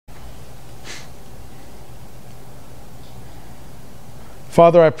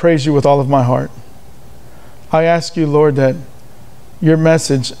Father, I praise you with all of my heart. I ask you, Lord, that your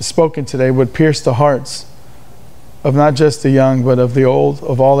message spoken today would pierce the hearts of not just the young, but of the old,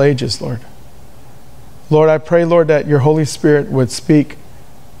 of all ages, Lord. Lord, I pray, Lord, that your Holy Spirit would speak,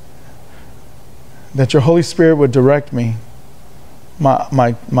 that your Holy Spirit would direct me,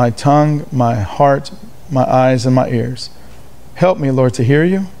 my tongue, my heart, my eyes, and my ears. Help me, Lord, to hear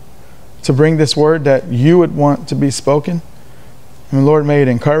you, to bring this word that you would want to be spoken. And Lord, may it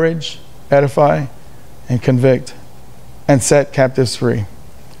encourage, edify, and convict, and set captives free.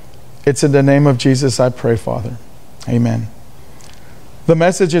 It's in the name of Jesus I pray, Father. Amen. The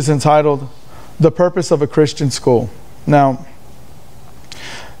message is entitled, The Purpose of a Christian School. Now,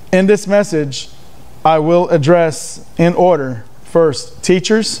 in this message, I will address in order, first,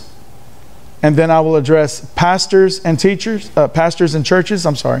 teachers, and then I will address pastors and churches.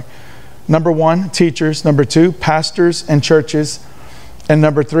 Number 1, teachers. Number 2, pastors and churches. And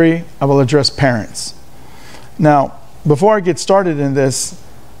number 3, I will address parents. Now, before I get started in this,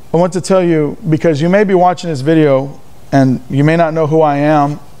 I want to tell you, because you may be watching this video and you may not know who I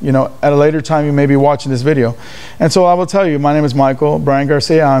am, at a later time you may be watching this video. And so I will tell you, my name is Bryan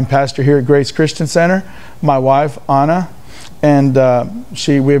Garcia. I'm pastor here at Grace Christian Center. My wife, Anna, and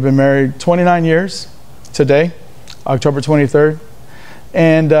we have been married 29 years today, October 23rd.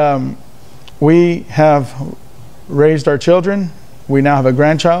 And we have raised our children. We now have a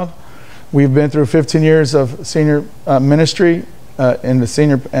grandchild. We've been through 15 years of senior ministry in the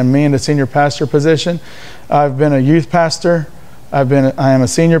senior pastor position. I've been a youth pastor. I am a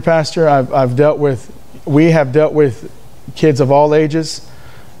senior pastor. We have dealt with kids of all ages.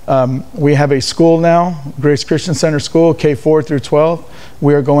 We have a school now, Grace Christian Center School, K4 through 12.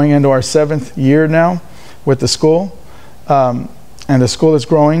 We are going into our 7th year now with the school. And the school is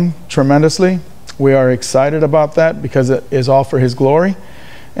growing tremendously. We are excited about that because it is all for His glory.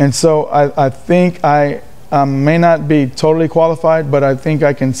 And so I think I may not be totally qualified, but I think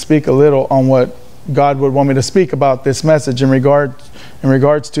I can speak a little on what God would want me to speak about this message in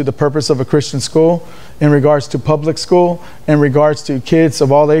regards to the purpose of a Christian school, in regards to public school, in regards to kids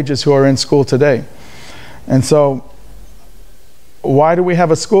of all ages who are in school today. And so, why do we have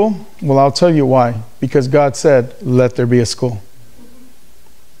a school? Well, I'll tell you why. Because God said, let there be a school.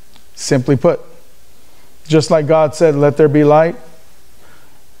 Simply put, just like God said, let there be light,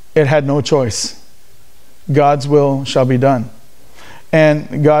 it had no choice. God's will shall be done.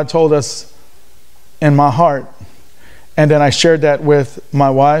 And God told us in my heart, and then I shared that with my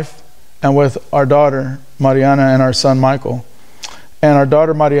wife and with our daughter, Mariana, and our son, Michael. And our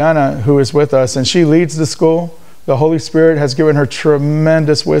daughter, Mariana, who is with us, and she leads the school. The Holy Spirit has given her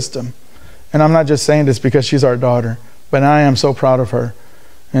tremendous wisdom. And I'm not just saying this because she's our daughter, but I am so proud of her.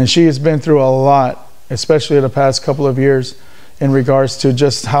 And she has been through a lot, especially the past couple of years, in regards to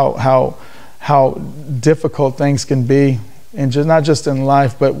just how difficult things can be, and just not just in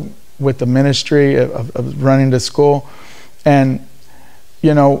life, but with the ministry of running the school. And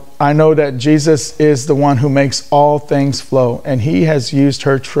I know that Jesus is the one who makes all things flow, and He has used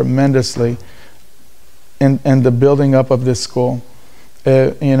her tremendously in the building up of this school.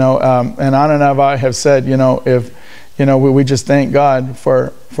 And Anna and I have said, we just thank God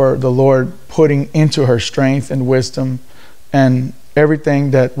for the Lord putting into her strength and wisdom and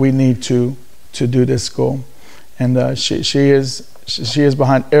everything that we need to do this school. And she is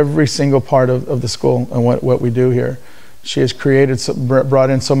behind every single part of the school and what we do here. She has brought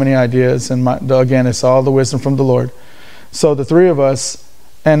in so many ideas, and again, it's all the wisdom from the Lord. So the three of us,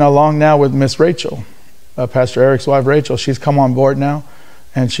 and along now with Miss Rachel, Pastor Eric's wife, Rachel, she's come on board now,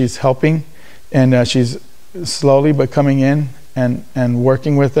 and she's helping, and she's slowly but coming in and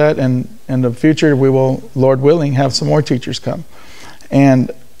working with that. And in the future, we will, Lord willing, have some more teachers come.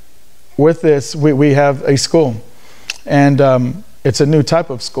 And with this, we have a school, and it's a new type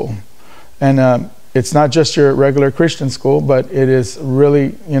of school. And it's not just your regular Christian school, but it is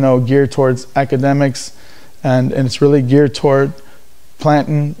really, geared towards academics, and it's really geared toward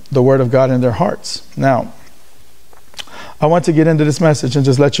planting the Word of God in their hearts. Now, I want to get into this message and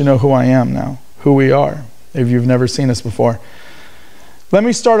just let you know who I am now, who we are, if you've never seen us before. Let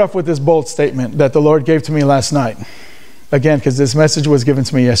me start off with this bold statement that the Lord gave to me last night. Again, because this message was given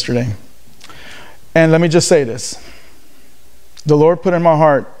to me yesterday. And let me just say this. The Lord put in my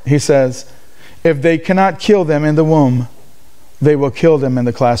heart, He says, if they cannot kill them in the womb, they will kill them in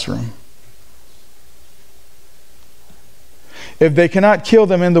the classroom. If they cannot kill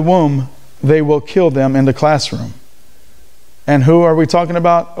them in the womb, they will kill them in the classroom. And who are we talking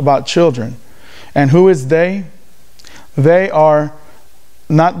about? About children. And who is they? They are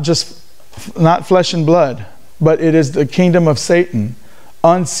not flesh and blood, but it is the kingdom of Satan,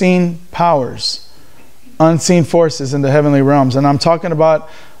 unseen powers, unseen forces in the heavenly realms. And I'm talking about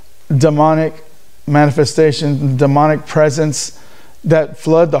demonic manifestation, demonic presence that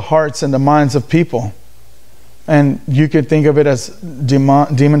flood the hearts and the minds of people. And you could think of it as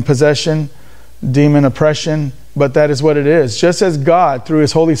demon possession, demon oppression, but that is what it is. Just as God, through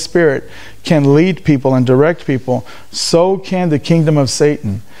his Holy Spirit, can lead people and direct people, so can the kingdom of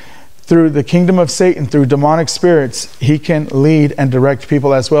Satan. Through the kingdom of Satan, through demonic spirits, he can lead and direct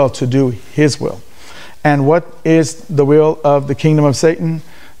people as well to do his will. And what is the will of the kingdom of Satan?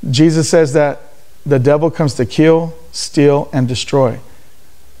 Jesus says that the devil comes to kill, steal, and destroy.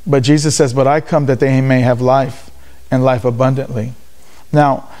 But Jesus says, but I come that they may have life, and life abundantly.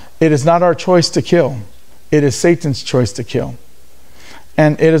 Now, it is not our choice to kill. It is Satan's choice to kill.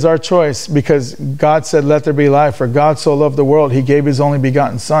 And it is our choice because God said, let there be life. For God so loved the world, he gave his only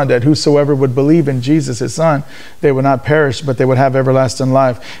begotten Son, that whosoever would believe in Jesus, his Son, they would not perish, but they would have everlasting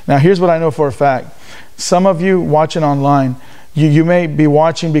life. Now, here's what I know for a fact. Some of you watching online, you may be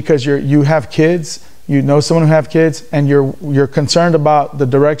watching because you have kids. You know someone who have kids, and you're concerned about the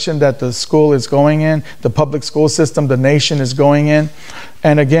direction that the school is going in, the public school system, the nation is going in.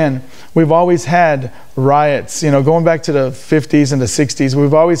 And again, we've always had riots, going back to the 50s and the 60s.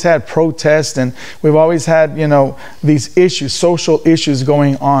 We've always had protests, and we've always had, these issues, social issues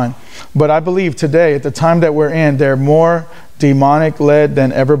going on. But I believe today, at the time that we're in, they're more demonic led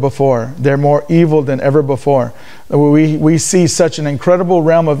than ever before. They're more evil than ever before. We see such an incredible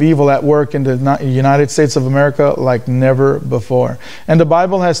realm of evil at work in the United States of America like never before. And the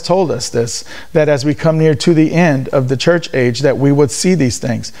Bible has told us this, that as we come near to the end of the church age, that we would see these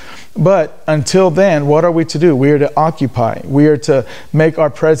things. But until then, what are we to do? We are to occupy. We are to make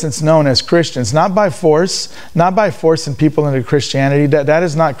our presence known as Christians, not by force, not by forcing people into Christianity. That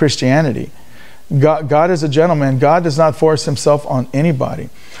is not Christianity. God is a gentleman. God does not force himself on anybody.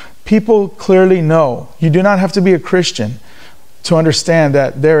 People clearly know. You do not have to be a Christian to understand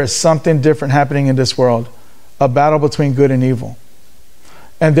that there is something different happening in this world, a battle between good and evil.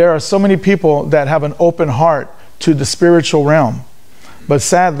 And there are so many people that have an open heart to the spiritual realm. But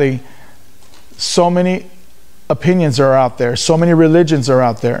sadly, so many opinions are out there, so many religions are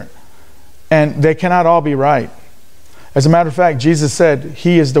out there, and they cannot all be right. As a matter of fact, Jesus said,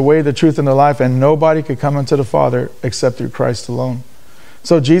 he is the way, the truth, and the life, and nobody could come unto the Father except through Christ alone.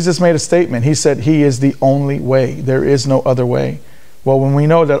 So Jesus made a statement. He said, he is the only way. There is no other way. Well, when we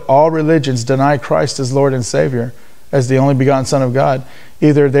know that all religions deny Christ as Lord and Savior, as the only begotten Son of God,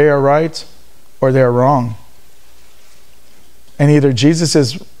 either they are right or they are wrong. And either Jesus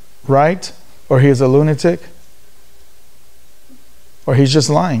is right, or he is a lunatic, or he's just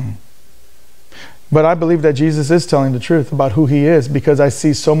lying. But I believe that Jesus is telling the truth about who he is, because I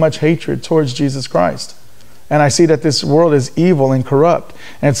see so much hatred towards Jesus Christ. And I see that this world is evil and corrupt.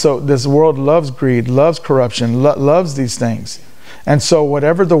 And so this world loves greed, loves corruption, loves these things. And so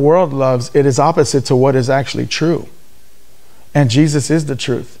whatever the world loves, it is opposite to what is actually true. And Jesus is the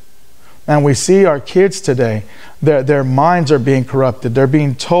truth. And we see our kids today, their minds are being corrupted. They're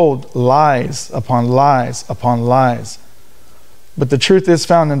being told lies upon lies upon lies. But the truth is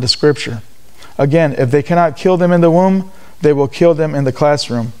found in the scripture. Again, if they cannot kill them in the womb, they will kill them in the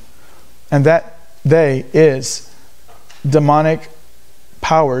classroom. And that they is demonic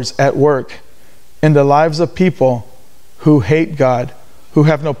powers at work in the lives of people who hate God, who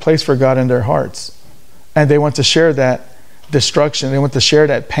have no place for God in their hearts. And they want to share that destruction. They want to share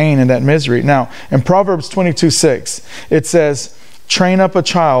that pain and that misery. Now, in Proverbs 22:6, it says, train up a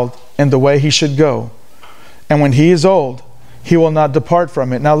child in the way he should go, and when he is old, he will not depart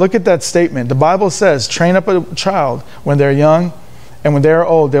from it. Now look at that statement. The Bible says, train up a child when they're young, and when they're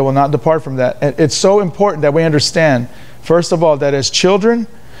old, they will not depart from that. And it's so important that we understand, first of all, that as children,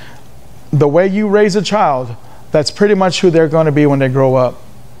 the way you raise a child, that's pretty much who they're going to be when they grow up.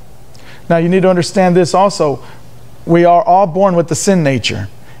 Now you need to understand this also. We are all born with the sin nature.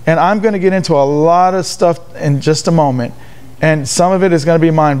 And I'm going to get into a lot of stuff in just a moment. And some of it is going to be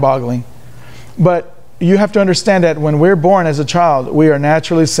mind-boggling. But you have to understand that when we're born as a child, we are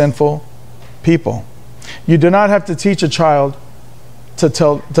naturally sinful people. You do not have to teach a child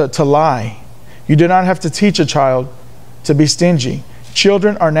to lie. You do not have to teach a child to be stingy.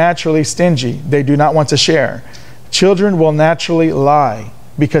 Children are naturally stingy. They do not want to share. Children will naturally lie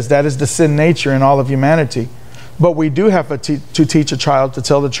because that is the sin nature in all of humanity. But we do have to teach a child to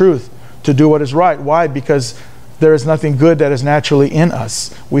tell the truth, to do what is right. Why? Because there is nothing good that is naturally in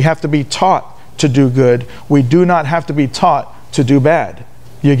us. We have to be taught to do good. We do not have to be taught to do bad.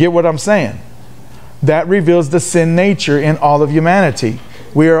 You get what I'm saying? That reveals the sin nature in all of humanity.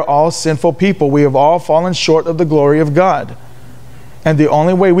 We are all sinful people. We have all fallen short of the glory of God. And the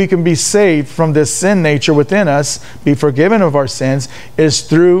only way we can be saved from this sin nature within us, be forgiven of our sins, is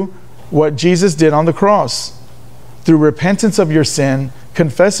through what Jesus did on the cross. Through repentance of your sin,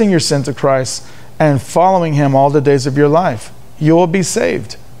 confessing your sin to Christ, and following him all the days of your life. You will be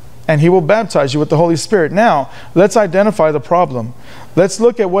saved. And he will baptize you with the Holy Spirit. Now, let's identify the problem. Let's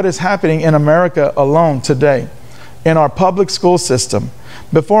look at what is happening in America alone today, in our public school system.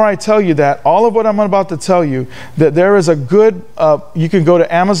 Before I tell you that, all of what I'm about to tell you, that there is a good, you can go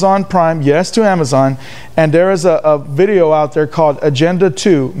to Amazon Prime, yes, to Amazon, and there is a video out there called Agenda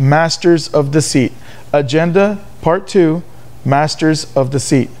 2, Masters of Deceit. Agenda Part 2, Masters of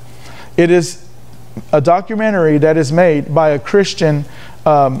Deceit. It is a documentary that is made by a Christian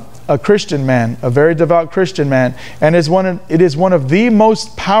man, a very devout Christian man, and it is one of the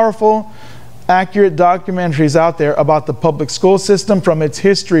most powerful, accurate documentaries out there about the public school system from its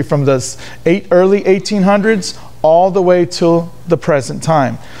history from the early 1800s all the way till the present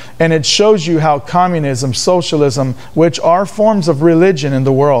time. And it shows you how communism, socialism, which are forms of religion in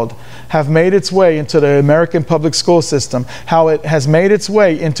the world, have made its way into the American public school system, how it has made its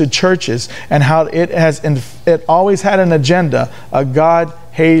way into churches, and how it always had an agenda, a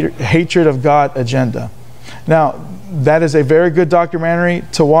hatred of God agenda. Now, that is a very good documentary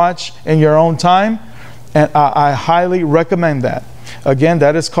to watch in your own time, and I highly recommend that. Again,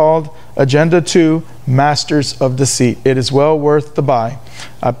 that is called Agenda 2, Masters of Deceit. It is well worth the buy.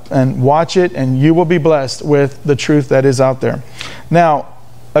 And watch it, and you will be blessed with the truth that is out there. Now,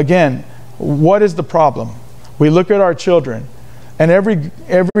 again, what is the problem? We look at our children, and every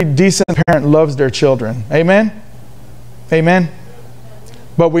decent parent loves their children. Amen? Amen?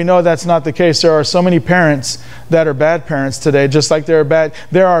 But we know that's not the case. There are so many parents that are bad parents today, just like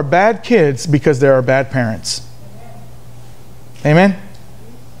there are bad kids because there are bad parents. Amen?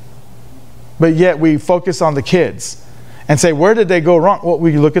 But yet we focus on the kids and say, where did they go wrong? Well,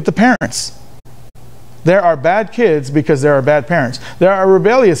 we look at the parents. There are bad kids because there are bad parents. There are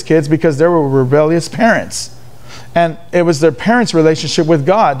rebellious kids because there were rebellious parents. And it was their parents' relationship with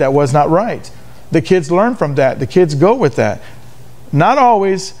God that was not right. The kids learn from that. The kids go with that. Not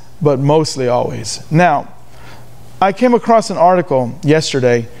always, but mostly always. Now, I came across an article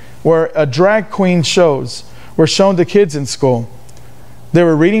yesterday where a drag queen shows were shown to kids in school. They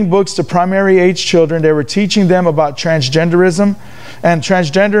were reading books to primary age children. They were teaching them about transgenderism. And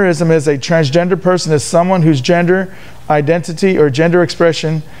transgenderism is a transgender person is someone whose gender identity or gender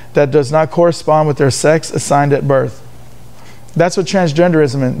expression that does not correspond with their sex assigned at birth. That's what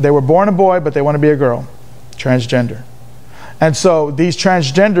transgenderism is. They were born a boy, but they want to be a girl. Transgender. And so these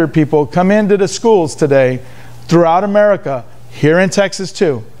transgender people come into the schools today throughout America, here in Texas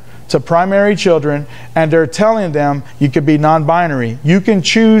too, to primary children, and they're telling them you could be non-binary. You can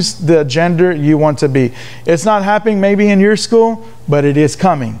choose the gender you want to be. It's not happening maybe in your school, but it is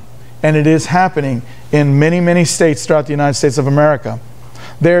coming. And it is happening in many, many states throughout the United States of America.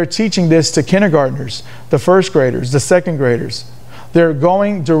 They're teaching this to kindergartners, the first graders, the second graders. They're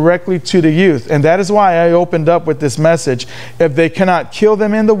going directly to the youth. And that is why I opened up with this message. If they cannot kill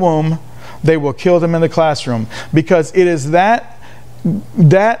them in the womb, they will kill them in the classroom. Because it is that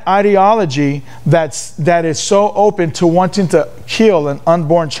ideology that is so open to wanting to kill an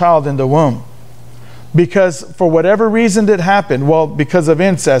unborn child in the womb. Because for whatever reason that happened, well, because of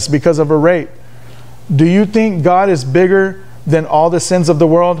incest, because of a rape, do you think God is bigger than all the sins of the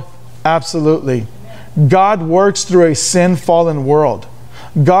world? Absolutely. God works through a sin-fallen world.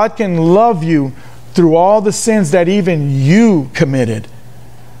 God can love you through all the sins that even you committed.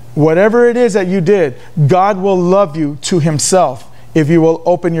 Whatever it is that you did, God will love you to himself if you will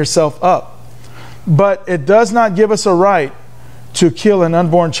open yourself up. But it does not give us a right to kill an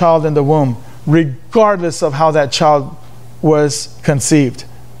unborn child in the womb, regardless of how that child was conceived.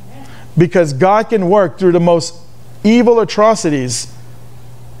 Because God can work through the most evil atrocities,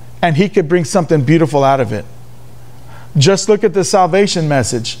 and he could bring something beautiful out of it. Just look at the salvation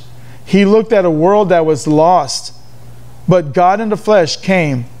message. He looked at a world that was lost, but God in the flesh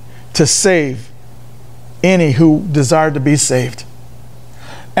came to save any who desired to be saved.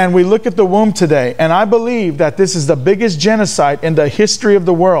 And we look at the womb today, and I believe that this is the biggest genocide in the history of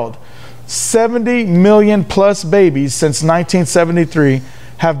the world. 70 million plus babies since 1973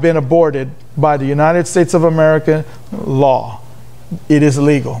 have been aborted by the United States of America law. It is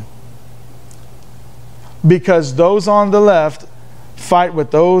legal. Because those on the left fight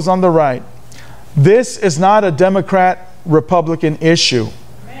with those on the right. This is not a Democrat-Republican issue.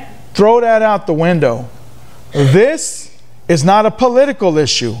 Amen. Throw that out the window. This is not a political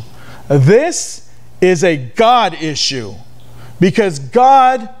issue. This is a God issue. Because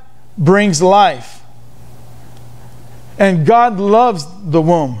God brings life. And God loves the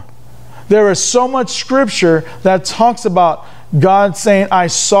womb. There is so much scripture that talks about God saying, I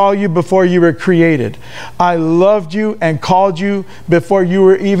saw you before you were created. I loved you and called you before you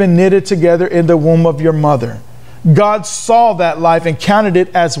were even knitted together in the womb of your mother. God saw that life and counted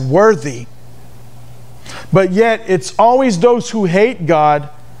it as worthy. But yet, it's always those who hate God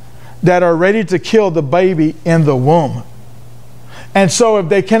that are ready to kill the baby in the womb. And so if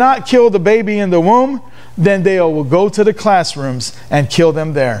they cannot kill the baby in the womb, then they will go to the classrooms and kill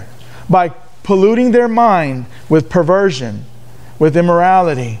them there by polluting their mind with perversion, with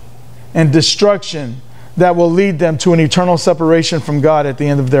immorality and destruction that will lead them to an eternal separation from God at the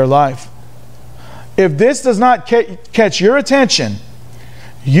end of their life. If this does not catch your attention,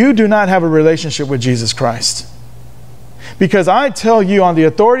 you do not have a relationship with Jesus Christ. Because I tell you, on the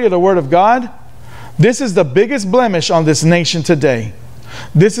authority of the Word of God, this is the biggest blemish on this nation today.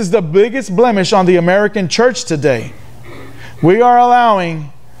 This is the biggest blemish on the American church today. We are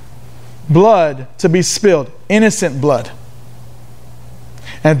allowing blood to be spilled, innocent blood.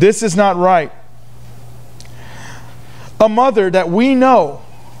 And this is not right. A mother that we know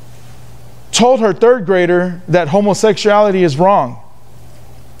told her third grader that homosexuality is wrong.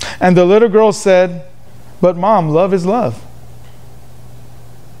 And the little girl said, but Mom, love is love.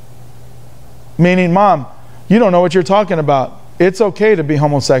 Meaning, Mom, you don't know what you're talking about. It's okay to be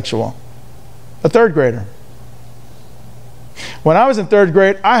homosexual. A third grader. When I was in third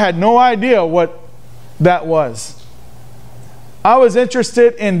grade, I had no idea what that was. I was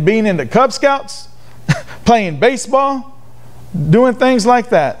interested in being in the Cub Scouts, playing baseball, doing things like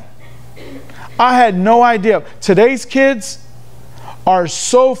that. I had no idea. Today's kids are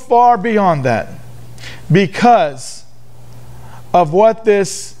so far beyond that because of what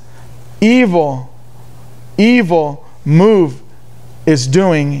this evil move is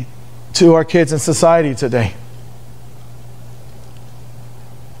doing to our kids in society today.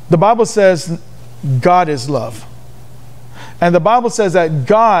 The Bible says God is love. And the Bible says that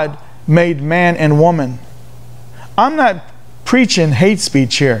God made man and woman. I'm not preaching hate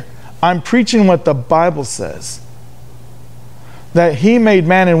speech here. I'm preaching what the Bible says. That He made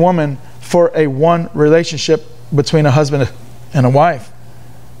man and woman for a one relationship between a husband and a wife.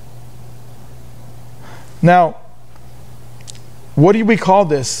 Now, what do we call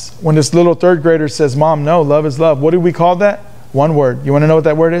this when this little third grader says, Mom, no, love is love? What do we call that? One word. You want to know what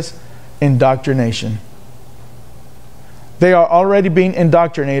that word is? Indoctrination. They are already being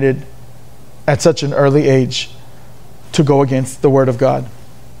indoctrinated at such an early age to go against the Word of God.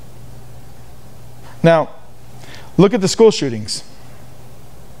 Now, look at the school shootings.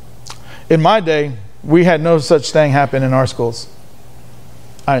 In my day, we had no such thing happen in our schools.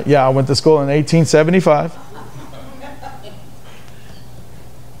 I went to school in 1875.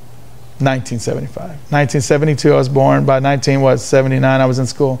 1975. 1972 I was born. By 1979 I was in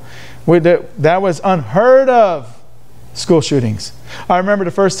school. That was unheard of, school shootings. I remember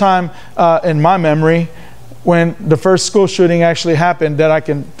the first time in my memory when the first school shooting actually happened that I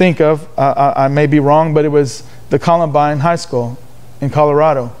can think of. I may be wrong, but it was the Columbine High School in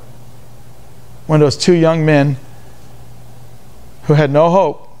Colorado. When those two young men who had no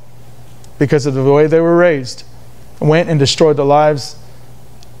hope because of the way they were raised went and destroyed the lives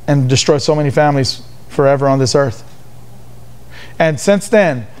and destroyed so many families forever on this earth. And since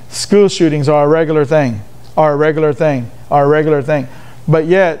then, school shootings are a regular thing, are a regular thing, are a regular thing. But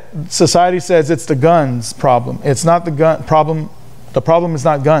yet, society says it's the guns problem. It's not the gun problem. The problem is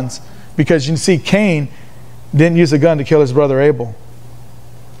not guns. Because you see, Cain didn't use a gun to kill his brother Abel.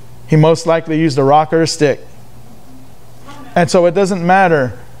 He most likely used a rock or a stick. And so it doesn't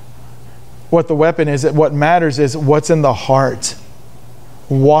matter what the weapon is. What matters is what's in the heart.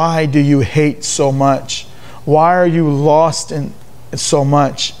 Why do you hate so much? Why are you lost in so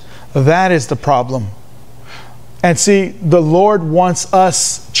much? That is the problem. And see, the Lord wants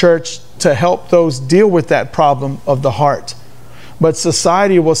us, church, to help those deal with that problem of the heart. But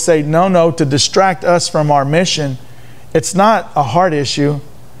society will say, no, to distract us from our mission. It's not a heart issue.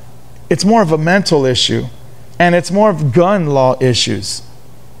 It's more of a mental issue. And it's more of gun law issues.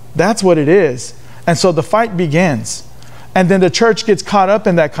 That's what it is. And so the fight begins. And then the church gets caught up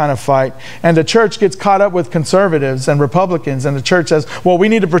in that kind of fight. And the church gets caught up with conservatives and Republicans. And the church says, well, we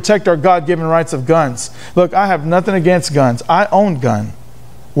need to protect our God-given rights of guns. Look, I have nothing against guns. I own a gun.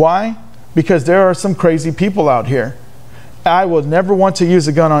 Why? Because there are some crazy people out here. I will never want to use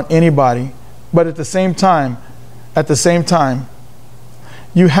a gun on anybody. But at the same time,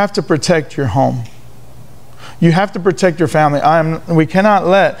 you have to protect your home. You have to protect your family. We cannot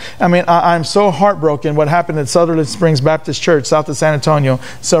let, I'm so heartbroken what happened at Sutherland Springs Baptist Church, south of San Antonio,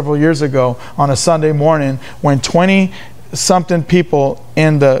 several years ago on a Sunday morning when 20 something people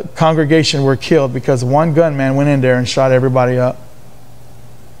in the congregation were killed because one gunman went in there and shot everybody up,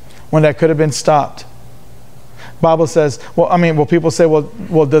 when that could have been stopped. Bible says, people say,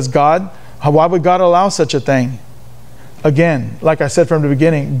 well, does God, why would God allow such a thing? Again, like I said from the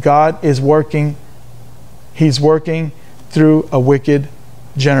beginning, God is working. He's working through a wicked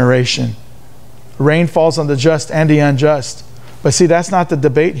generation. Rain falls on the just and the unjust. But see, that's not the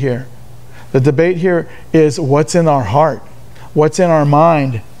debate here. The debate here is what's in our heart, what's in our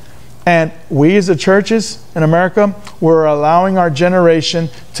mind. And we as the churches in America, we're allowing our generation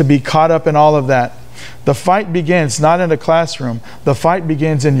to be caught up in all of that. The fight begins not in the classroom. The fight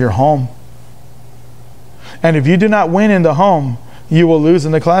begins in your home. And if you do not win in the home, you will lose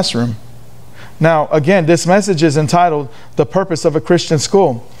in the classroom. Now, again, this message is entitled, The Purpose of a Christian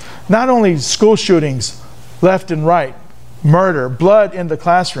School. Not only school shootings, left and right, murder, blood in the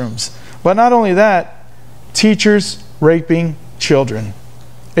classrooms, but not only that, teachers raping children.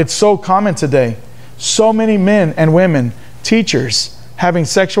 It's so common today. So many men and women, teachers, having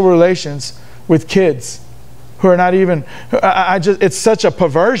sexual relations with kids who are not even, it's such a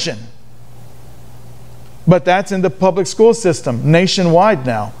perversion. But that's in the public school system nationwide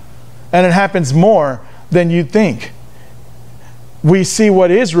now. And it happens more than you'd think. We see what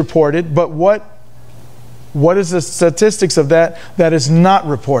is reported, but what is the statistics of that is not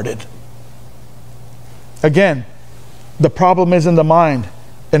reported? Again, the problem is in the mind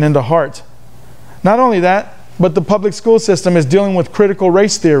and in the heart. Not only that, but the public school system is dealing with critical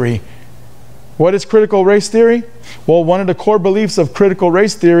race theory. What is critical race theory? Well, one of the core beliefs of critical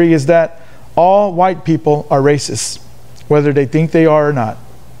race theory is that all white people are racist, whether they think they are or not.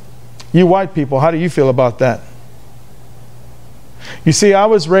 You white people, how do you feel about that? You see, I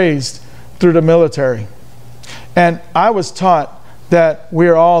was raised through the military, and I was taught that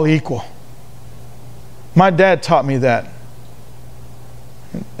we're all equal. My dad taught me that.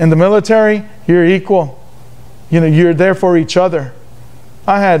 In the military, you're equal. You're there for each other.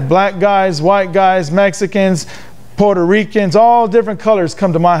 I had black guys, white guys, Mexicans, Puerto Ricans, all different colors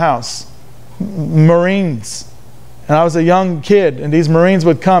come to my house. Marines. And I was a young kid, and these Marines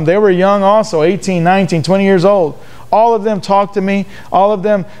would come. They were young also, 18, 19, 20 years old. All of them talked to me. All of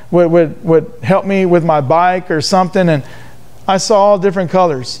them would help me with my bike or something, and I saw all different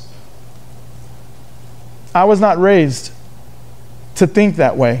colors. I was not raised to think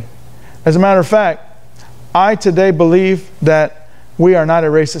that way. As a matter of fact, I today believe that we are not a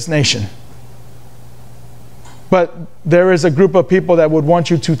racist nation. But there is a group of people that would want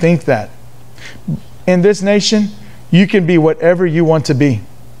you to think that. In this nation, you can be whatever you want to be.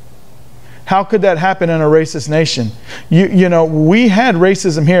 How could that happen in a racist nation? We had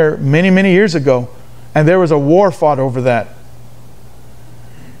racism here many, many years ago, and there was a war fought over that.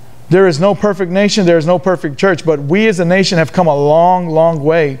 There is no perfect nation, there is no perfect church, but we as a nation have come a long, long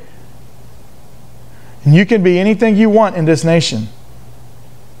way. And you can be anything you want in this nation.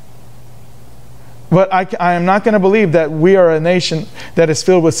 But I am not going to believe that we are a nation that is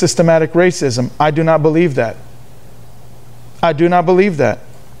filled with systematic racism. I do not believe that. I do not believe that.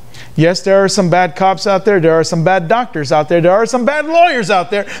 Yes, there are some bad cops out there. There are some bad doctors out there. There are some bad lawyers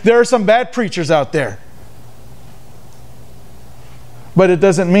out there. There are some bad preachers out there. But it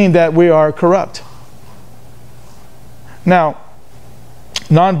doesn't mean that we are corrupt. Now,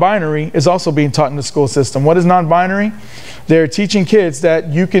 non-binary is also being taught in the school system. What is non-binary? They're teaching kids that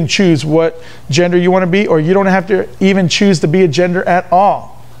you can choose what gender you want to be, or you don't have to even choose to be a gender at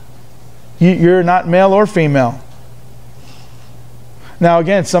all. You're not male or female. Now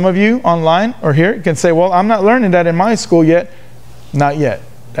again, some of you online or here can say, well, I'm not learning that in my school yet. Not yet.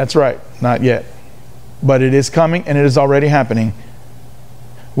 That's right, not yet. But it is coming, and it is already happening.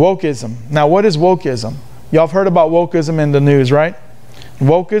 Wokeism. Now what is wokeism? Y'all have heard about wokeism in the news, right?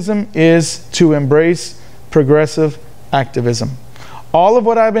 Wokeism is to embrace progressive activism. All of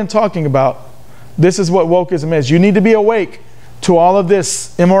what I've been talking about, this is what wokeism is. You need to be awake to all of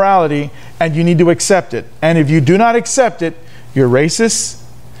this immorality, and you need to accept it. And if you do not accept it, you're racist,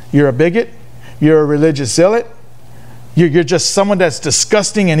 you're a bigot, you're a religious zealot, you're just someone that's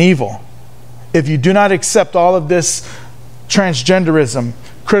disgusting and evil. If you do not accept all of this transgenderism,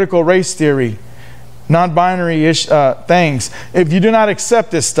 critical race theory, non-binary things, if you do not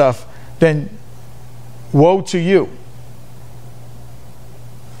accept this stuff, then woe to you.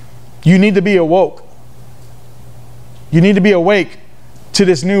 You need to be awoke. You need to be awake to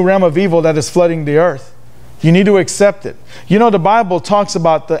this new realm of evil that is flooding the earth. You need to accept it. You know, the Bible talks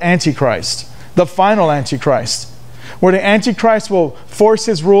about the Antichrist, the final Antichrist, where the Antichrist will force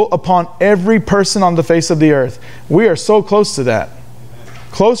his rule upon every person on the face of the earth. We are so close to that.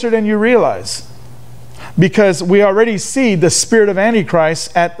 Closer than you realize. Because we already see the spirit of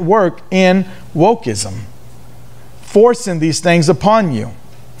Antichrist at work in wokeism, forcing these things upon you.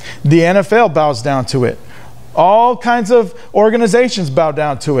 The NFL bows down to it. All kinds of organizations bow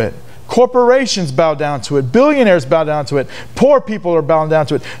down to it. Corporations bow down to it. Billionaires bow down to it. Poor people are bowing down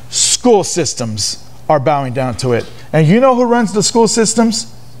to it. School systems are bowing down to it. And you know who runs the school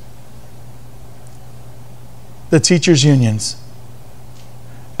systems? The teachers' unions.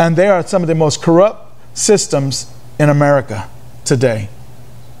 And they are some of the most corrupt systems in America today.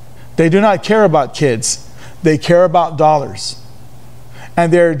 They do not care about kids. They care about dollars.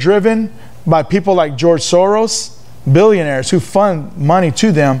 And they're driven by people like George Soros, billionaires who fund money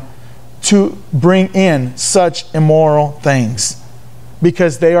to them to bring in such immoral things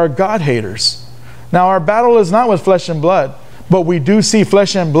because they are God haters. Now, our battle is not with flesh and blood, but we do see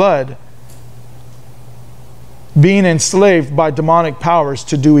flesh and blood being enslaved by demonic powers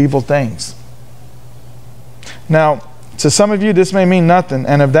to do evil things. Now, to some of you, this may mean nothing,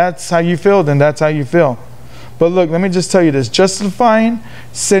 and if that's how you feel, then that's how you feel. But look, let me just tell you this. Justifying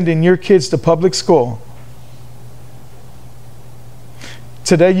sending your kids to public school.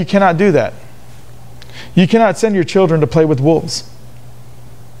 Today, you cannot do that. You cannot send your children to play with wolves.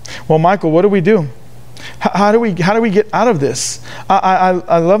 Well, Michael, what do we do? How do we get out of this?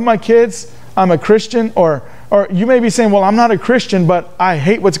 I love my kids. I'm a Christian. Or you may be saying, well, I'm not a Christian, but I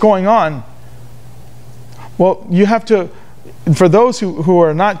hate what's going on. Well, you have to, for those who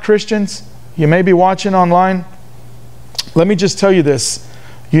are not Christians, you may be watching online. Let me just tell you this.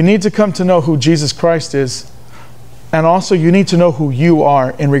 You need to come to know who Jesus Christ is. And also you need to know who you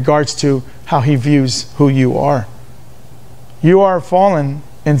are in regards to how he views who you are. You are fallen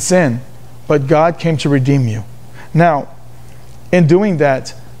in sin, but God came to redeem you. Now, in doing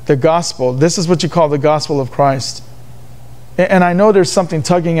that, the gospel, this is what you call the gospel of Christ. And I know there's something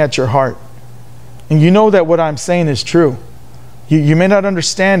tugging at your heart. And you know that what I'm saying is true. You may not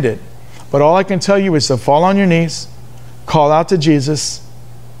understand it, but all I can tell you is to fall on your knees, call out to Jesus,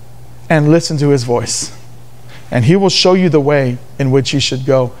 and listen to his voice. And he will show you the way in which you should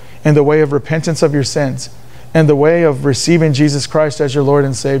go, in the way of repentance of your sins, in the way of receiving Jesus Christ as your Lord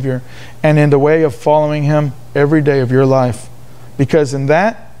and Savior, and in the way of following him every day of your life. Because in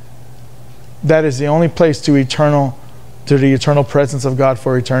that is the only place to the eternal presence of God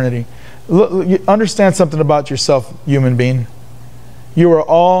for eternity. Look, you understand something about yourself, human being. You are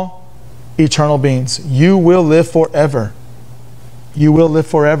all eternal beings. You will live forever. You will live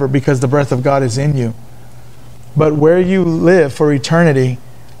forever because the breath of God is in you. But where you live for eternity,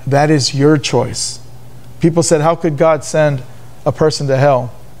 that is your choice. People said, how could God send a person to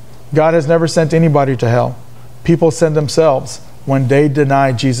hell? God has never sent anybody to hell. People send themselves when they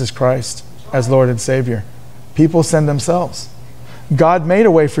deny Jesus Christ as Lord and Savior. People send themselves. God made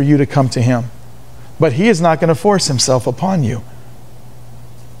a way for you to come to him, but he is not going to force himself upon you.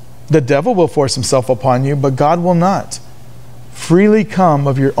 The devil will force himself upon you, but God will not. Freely come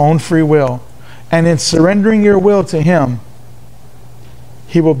of your own free will, and in surrendering your will to him,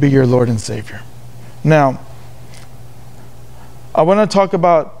 he will be your Lord and Savior. Now, I want to talk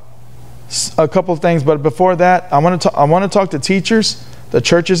about a couple of things, but before that, I want to talk to teachers, the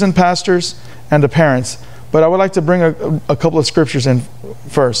churches and pastors, and the parents. But I would like to bring a couple of scriptures in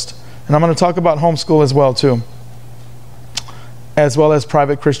first. And I'm going to talk about homeschool as well, too, as well as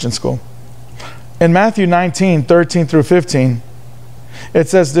private Christian school. In Matthew 19:13 through 15, it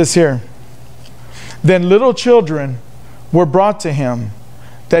says this here. Then little children were brought to him,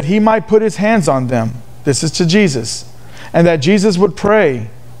 that he might put his hands on them. This is to Jesus. And that Jesus would pray.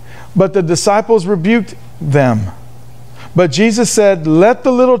 But the disciples rebuked them. But Jesus said, let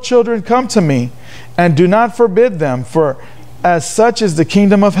the little children come to me, and do not forbid them, for as such is the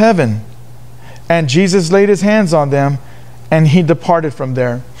kingdom of heaven. And Jesus laid his hands on them, and he departed from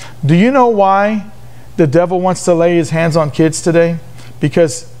there. Do you know why the devil wants to lay his hands on kids today?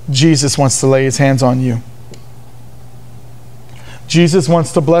 Because Jesus wants to lay his hands on you. Jesus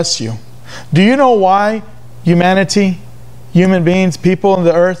wants to bless you. Do you know why humanity, human beings, people on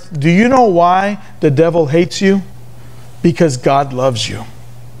the earth, do you know why the devil hates you? Because God loves you.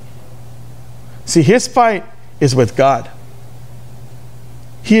 See, his fight is with God.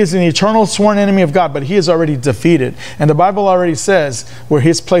 He is an eternal sworn enemy of God, but he is already defeated. And the Bible already says where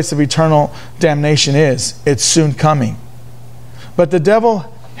his place of eternal damnation is. It's soon coming. But the devil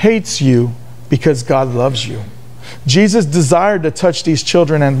hates you because God loves you. Jesus desired to touch these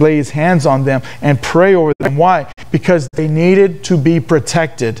children and lay his hands on them and pray over them. Why? Because they needed to be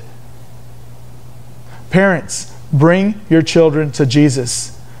protected. Parents, bring your children to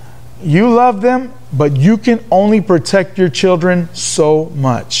Jesus. You love them, but you can only protect your children so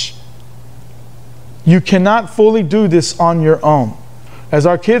much. You cannot fully do this on your own. As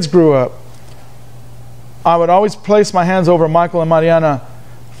our kids grew up, I would always place my hands over Michael and Mariana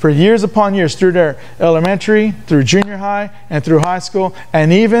for years upon years, through their elementary, through junior high, and through high school,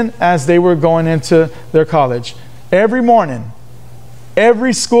 and even as they were going into their college. Every morning,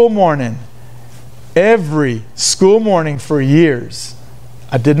 every school morning for years,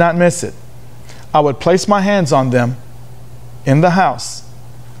 I did not miss it. I would place my hands on them in the house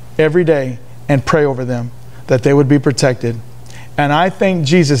every day and pray over them that they would be protected. And I thank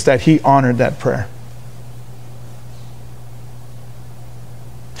Jesus that He honored that prayer.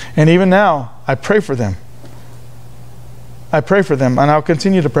 And even now, I pray for them. I pray for them, and I'll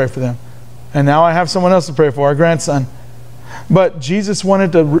continue to pray for them. And now I have someone else to pray for, our grandson. But Jesus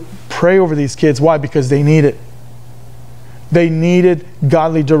wanted to pray over these kids. Why? Because they need it. They needed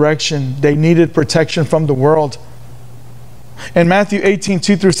godly direction. They needed protection from the world. In Matthew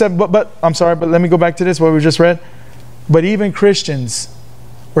 18:2-7, but let me go back to this, what we just read. But even Christians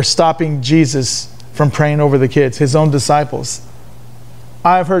were stopping Jesus from praying over the kids, His own disciples.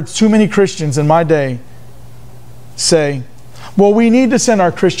 I've heard too many Christians in my day say, well, we need to send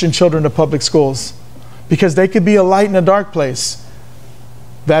our Christian children to public schools because they could be a light in a dark place.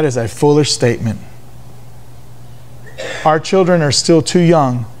 That is a foolish statement. Our children are still too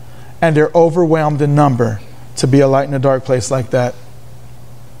young, and they're overwhelmed in number to be a light in a dark place like that.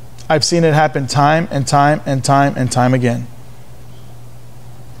 I've seen it happen time and time and time and time again.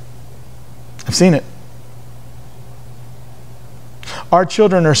 I've seen it. Our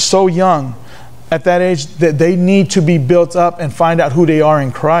children are so young at that age that they need to be built up and find out who they are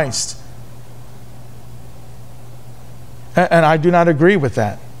in Christ. And I do not agree with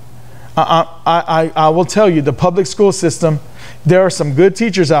that. I will tell you, the public school system, there are some good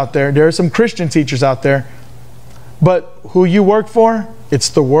teachers out there. There are some Christian teachers out there. But who you work for, it's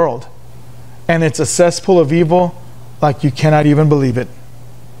the world. And it's a cesspool of evil like you cannot even believe it.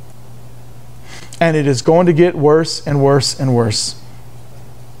 And it is going to get worse and worse and worse.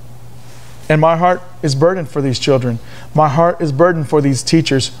 And my heart is burdened for these children. My heart is burdened for these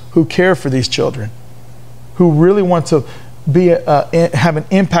teachers who care for these children, who really want to be have an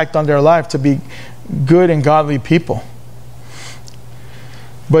impact on their life, to be good and godly people.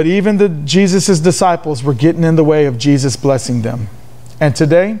 But even Jesus' disciples were getting in the way of Jesus blessing them. And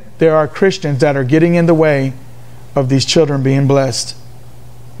today, there are Christians that are getting in the way of these children being blessed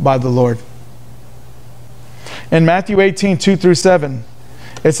by the Lord. In Matthew 18:2-7,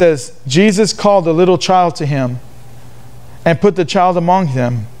 it says, Jesus called a little child to Him and put the child among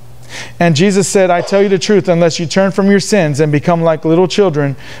them. And Jesus said, I tell you the truth, unless you turn from your sins and become like little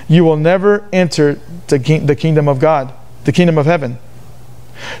children, you will never enter the kingdom of God, the kingdom of heaven.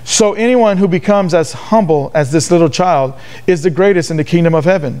 So anyone who becomes as humble as this little child is the greatest in the kingdom of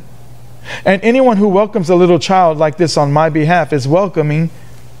heaven. And anyone who welcomes a little child like this on my behalf is welcoming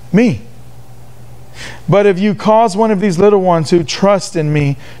me. But if you cause one of these little ones who trust in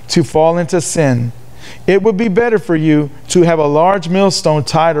me to fall into sin, it would be better for you to have a large millstone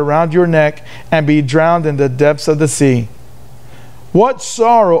tied around your neck and be drowned in the depths of the sea. What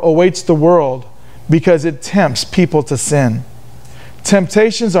sorrow awaits the world because it tempts people to sin.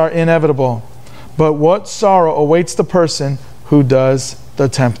 Temptations are inevitable, but what sorrow awaits the person who does the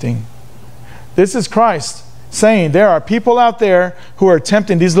tempting. This is Christ saying there are people out there who are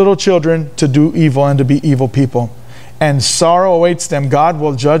tempting these little children to do evil and to be evil people. And sorrow awaits them. God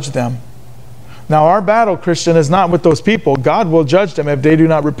will judge them. Now our battle, Christian, is not with those people. God will judge them if they do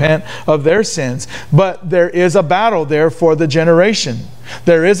not repent of their sins. But there is a battle there for the generation.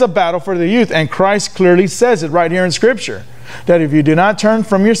 There is a battle for the youth. And Christ clearly says it right here in Scripture, that if you do not turn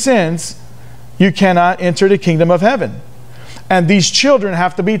from your sins, you cannot enter the kingdom of heaven. And these children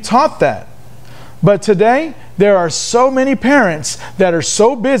have to be taught that. But today, there are so many parents that are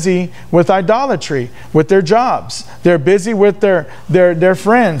so busy with idolatry, with their jobs. They're busy with their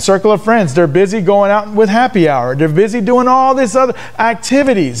friends, circle of friends. They're busy going out with happy hour. They're busy doing all this other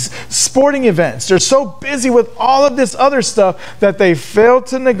activities, sporting events. They're so busy with all of this other stuff that they fail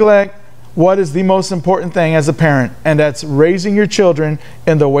to neglect what is the most important thing as a parent, and that's raising your children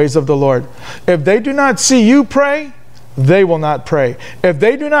in the ways of the Lord. If they do not see you pray, they will not pray. If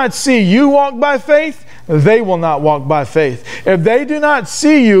they do not see you walk by faith, they will not walk by faith. If they do not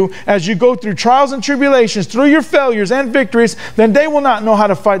see you as you go through trials and tribulations, through your failures and victories, then they will not know how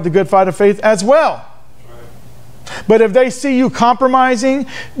to fight the good fight of faith as well. But if they see you compromising,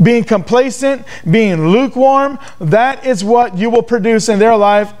 being complacent, being lukewarm, that is what you will produce in their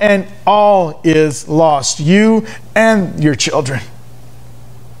life, and all is lost, you and your children.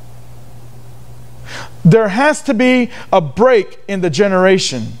 There has to be a break in the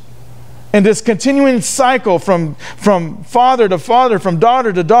generation. And this continuing cycle from father to father, from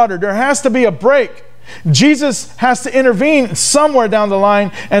daughter to daughter, there has to be a break. Jesus has to intervene somewhere down the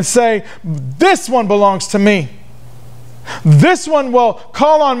line and say, this one belongs to me. This one will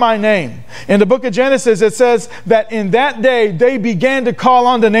call on my name. In the book of Genesis, it says that in that day, they began to call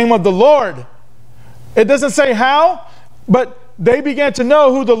on the name of the Lord. It doesn't say how, but they began to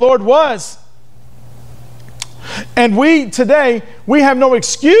know who the Lord was. And today, we have no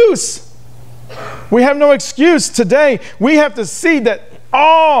excuse. We have no excuse today. We have to see that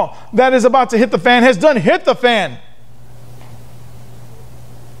all that is about to hit the fan has done hit the fan.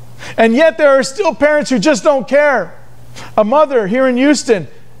 And yet there are still parents who just don't care. A mother here in Houston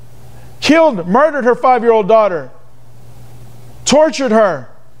murdered her 5-year-old daughter, tortured her.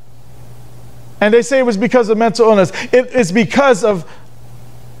 And they say it was because of mental illness. It's because of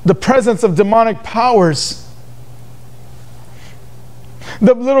the presence of demonic powers.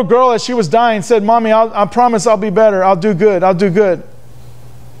 The little girl, as she was dying, said, Mommy, I promise I'll be better. I'll do good. I'll do good.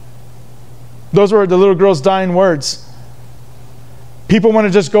 Those were the little girl's dying words. People want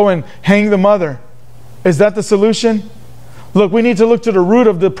to just go and hang the mother. Is that the solution? Look, we need to look to the root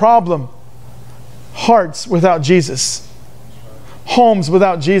of the problem. Hearts without Jesus. Homes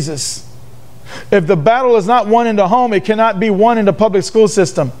without Jesus. If the battle is not won in the home, it cannot be won in the public school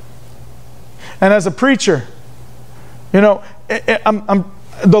system. And as a preacher, the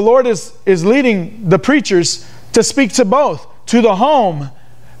Lord is leading the preachers to speak to both, to the home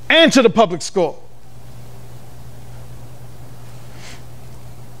and to the public school.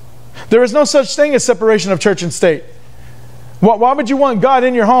 There is no such thing as separation of church and state. Why would you want God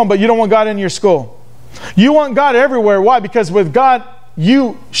in your home, but you don't want God in your school? You want God everywhere. Why? Because with God,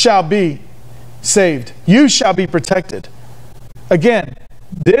 you shall be saved. You shall be protected. Again,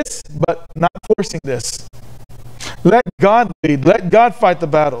 this, but not forcing this. Let God lead. Let God fight the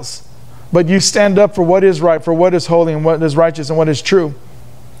battles. But you stand up for what is right, for what is holy, and what is righteous, and what is true.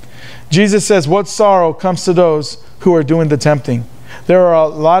 Jesus says, what sorrow comes to those who are doing the tempting. There are a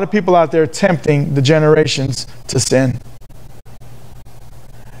lot of people out there tempting the generations to sin.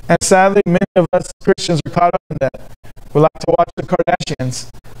 And sadly, many of us Christians are caught up in that. We like to watch the Kardashians.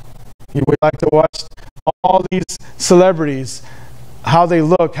 We like to watch all these celebrities, how they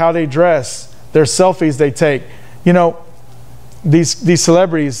look, how they dress, their selfies they take. These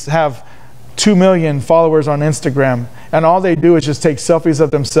celebrities have 2 million followers on Instagram, and all they do is just take selfies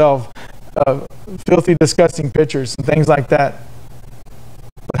of themselves, filthy, disgusting pictures and things like that.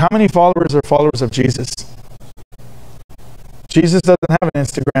 But how many followers are followers of Jesus? Jesus doesn't have an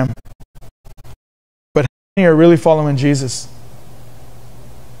Instagram. But how many are really following Jesus?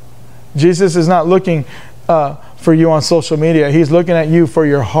 Jesus is not looking for you on social media. He's looking at you for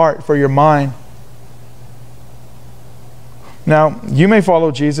your heart, for your mind. Now, you may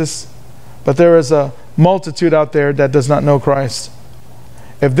follow Jesus, but there is a multitude out there that does not know Christ.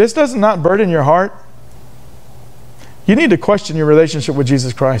 If this does not burden your heart, you need to question your relationship with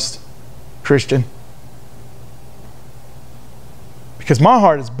Jesus Christ, Christian. Because my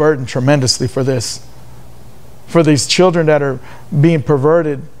heart is burdened tremendously for this. For these children that are being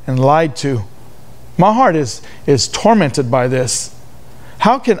perverted and lied to. My heart is tormented by this.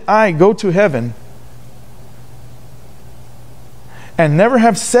 How can I go to heaven and never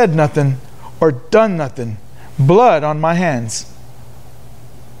have said nothing or done nothing? Blood on my hands.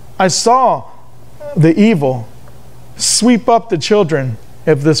 I saw the evil sweep up the children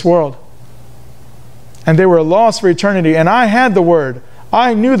of this world. And they were lost for eternity. And I had the word.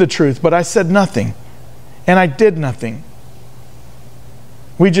 I knew the truth, but I said nothing. And I did nothing.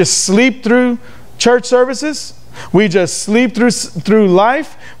 We just sleep through church services. We just sleep through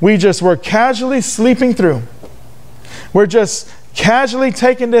life. We just were casually sleeping through. We're just casually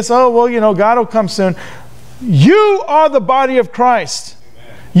taking this, God will come soon. You are the body of Christ.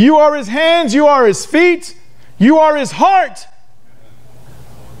 Amen. You are His hands. You are His feet. You are His heart.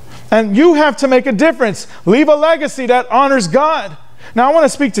 And you have to make a difference. Leave a legacy that honors God. Now, I want to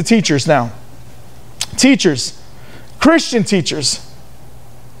speak to teachers now. Teachers, Christian teachers,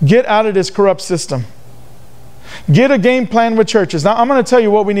 get out of this corrupt system. Get a game plan with churches. Now, I'm going to tell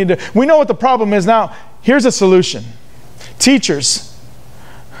you what we need to. We know what the problem is now. Here's a solution. Teachers,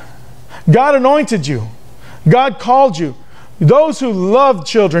 God anointed you. God called you. Those who love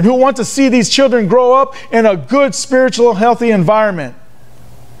children, who want to see these children grow up in a good, spiritual, healthy environment.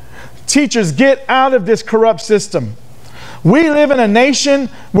 Teachers, get out of this corrupt system. We live in a nation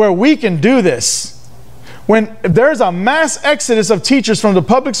where we can do this. When there's a mass exodus of teachers from the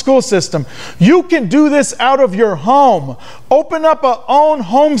public school system, you can do this out of your home. Open up a own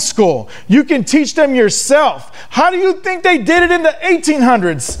homeschool. You can teach them yourself. How do you think they did it in the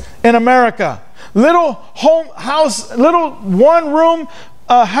 1800s in America. Little one-room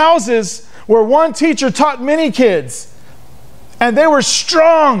houses where one teacher taught many kids. And they were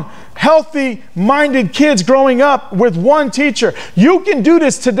strong, healthy-minded kids growing up with one teacher. You can do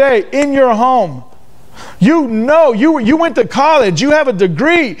this today in your home. You know, you went to college, you have a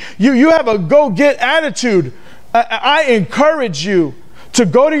degree, you have a go-get attitude. I encourage you to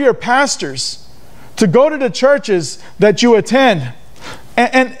go to your pastors, to go to the churches that you attend.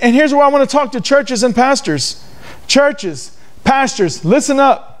 And here's where I want to talk to churches and pastors. Churches, pastors, listen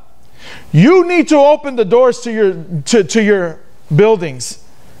up. You need to open the doors to your buildings.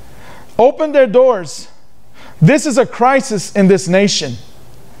 Open their doors. This is a crisis in this nation.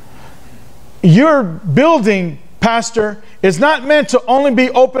 Your building, pastor, is not meant to only be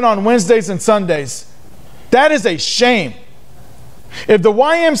open on Wednesdays and Sundays. That is a shame. If the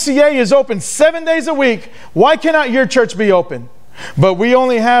YMCA is open 7 days a week, why cannot your church be open? But we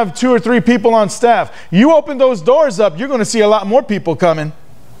only have 2 or 3 people on staff. You open those doors up, you're going to see a lot more people coming.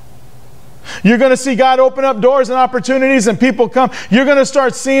 You're going to see God open up doors and opportunities and people come. You're going to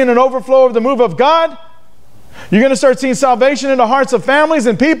start seeing an overflow of the move of God. You're going to start seeing salvation in the hearts of families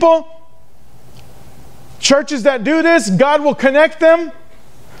and people. Churches that do this, God will connect them.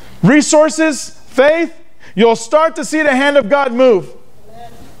 Resources, faith. You'll start to see the hand of God move.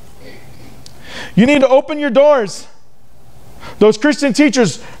 You need to open your doors. Those Christian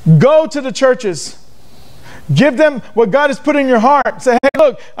teachers, go to the churches. Give them what God has put in your heart. Say, hey,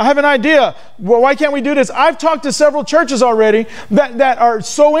 look, I have an idea. Well, why can't we do this? I've talked to several churches already that are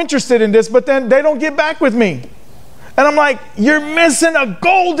so interested in this, but then they don't get back with me. And I'm like, you're missing a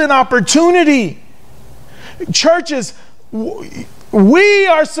golden opportunity. Churches, we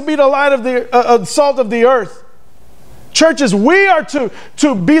are to be the light of the salt of the earth. Churches, we are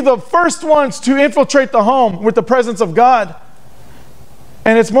to be the first ones to infiltrate the home with the presence of God.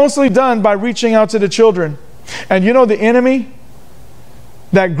 And it's mostly done by reaching out to the children. And you know the enemy,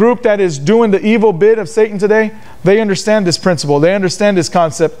 that group that is doing the evil bid of Satan today, they understand this principle. They understand this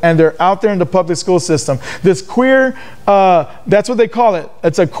concept, and they're out there in the public school system. This queer, that's what they call it.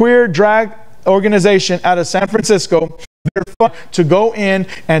 It's a queer drag organization out of San Francisco. They're fun to go in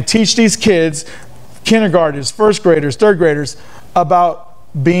and teach these kids, kindergartners, first graders, third graders, about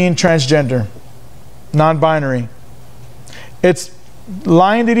being transgender, non-binary. It's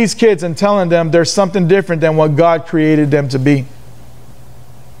lying to these kids and telling them there's something different than what God created them to be.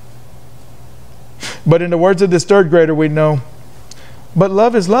 But in the words of this third grader, we know, but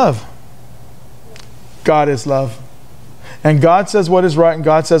love is love. God is love. And God says what is right and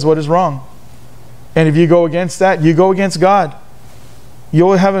God says what is wrong. And if you go against that, you go against God.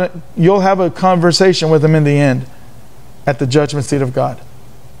 You'll have a conversation with him in the end at the judgment seat of God.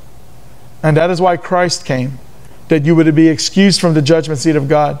 And that is why Christ came, that you would be excused from the judgment seat of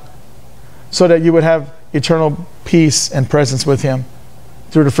God, so that you would have eternal peace and presence with him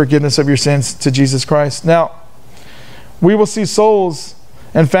through the forgiveness of your sins to Jesus Christ. Now, we will see souls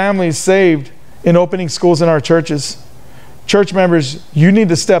and families saved in opening schools in our churches. Church members, you need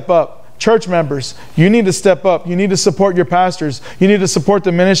to step up. Church members, you need to step up. You need to support your pastors. You need to support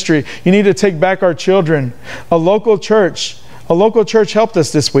the ministry. You need to take back our children. A local church helped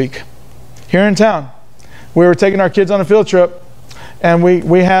us this week here in town. We were taking our kids on a field trip, and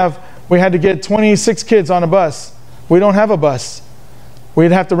we had to get 26 kids on a bus. We don't have a bus.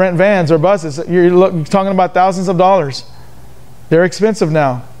 We'd have to rent vans or buses. You're talking about thousands of dollars. They're expensive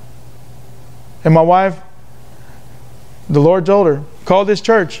now. And my wife, the Lord told her, call this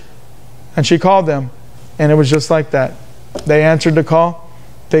church. And she called them, and it was just like that. They answered the call.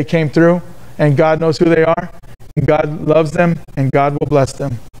 They came through, and God knows who they are. And God loves them, and God will bless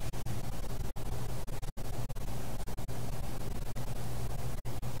them.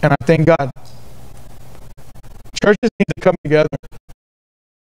 And I thank God. Churches need to come together.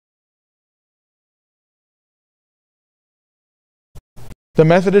 The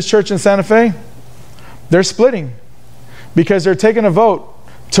Methodist Church in Santa Fe, they're splitting because they're taking a vote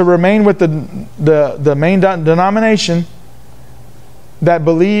to remain with the main denomination that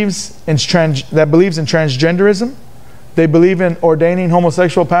believes in transgenderism. They believe in ordaining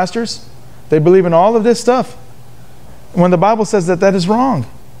homosexual pastors. They believe in all of this stuff, when the Bible says that that is wrong.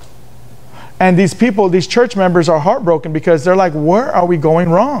 And these people, these church members, are heartbroken because they're like, where are we going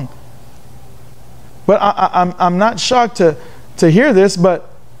wrong? But I'm not shocked to hear this, but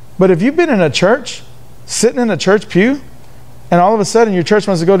if you've been in a church, sitting in a church pew, and all of a sudden your church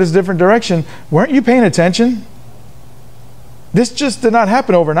wants to go this different direction, weren't you paying attention? This just did not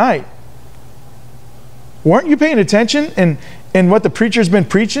happen overnight. Weren't you paying attention in what the preacher's been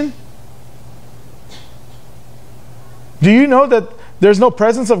preaching? Do you know There's no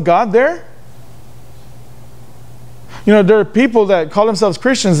presence of God there? You know, there are people that call themselves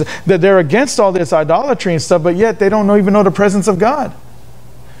Christians that they're against all this idolatry and stuff, but yet they don't even know the presence of God.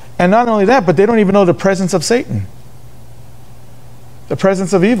 And not only that, but they don't even know the presence of Satan. The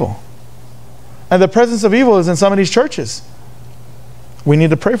presence of evil. And the presence of evil is in some of these churches. We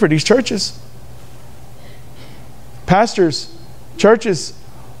need to pray for these churches. Pastors, churches,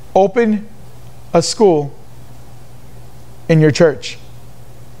 open a school in your church.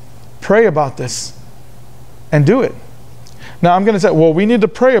 Pray about this and do it. Now I'm going to say, well, we need to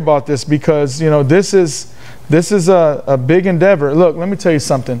pray about this because, you know, this is a big endeavor. Look, let me tell you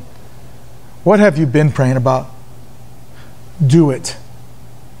something. What have you been praying about? Do it.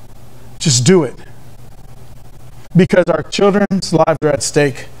 Just do it. Because our children's lives are at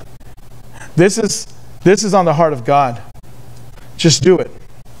stake. This is on the heart of God. Just do it.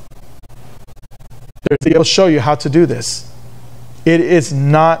 He'll show you how to do this. It is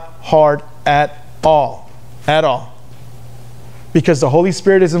not hard at all. At all. Because the Holy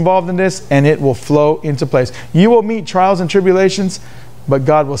Spirit is involved in this and it will flow into place. You will meet trials and tribulations, but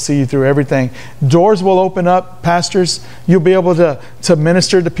God will see you through everything. Doors will open up, pastors. You'll be able to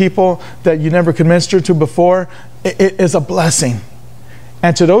minister to people that you never could minister to before. It is a blessing.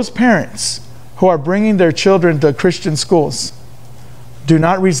 And to those parents who are bringing their children to Christian schools, do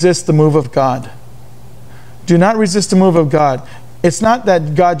not resist the move of God. Do not resist the move of God. It's not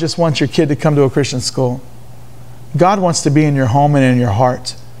that God just wants your kid to come to a Christian school. God wants to be in your home and in your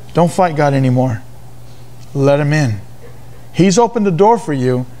heart. Don't fight God anymore. Let him in. He's opened the door for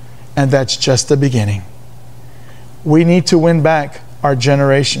you, and that's just the beginning. We need to win back our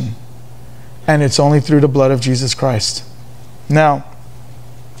generation, and it's only through the blood of Jesus Christ. Now,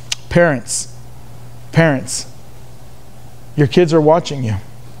 parents, your kids are watching you.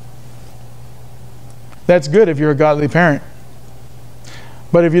 That's good if you're a godly parent.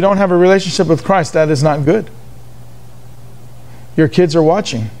 But if you don't have a relationship with Christ, that is not good. Your kids are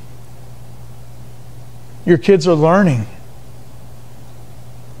watching. Your kids are learning.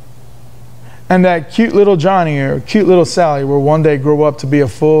 And that cute little Johnny or cute little Sally will one day grow up to be a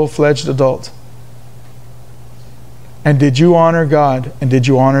full-fledged adult. And did you honor God and did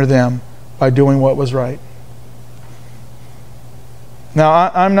you honor them by doing what was right?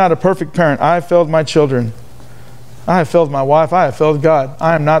 Now, I'm not a perfect parent. I have failed my children. I have failed my wife. I have failed God.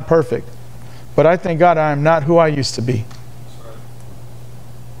 I am not perfect. But I thank God I am not who I used to be.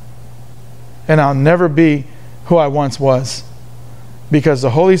 And I'll never be who I once was. Because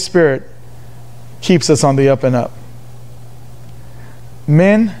the Holy Spirit keeps us on the up and up.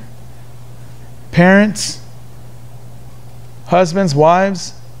 Men, parents, husbands,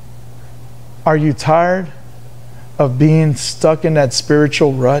 wives, are you tired of being stuck in that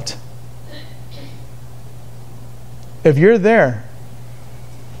spiritual rut? If you're there,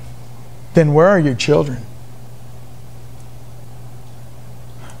 then where are your children?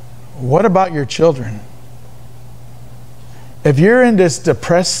 What about your children? If you're in this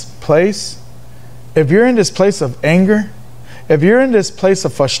depressed place, if you're in this place of anger, if you're in this place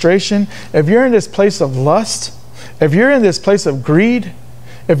of frustration, if you're in this place of lust, if you're in this place of greed,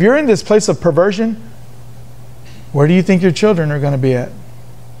 if you're in this place of perversion, where do you think your children are going to be at?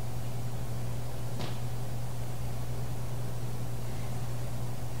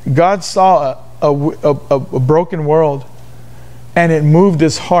 God saw a broken world, and it moved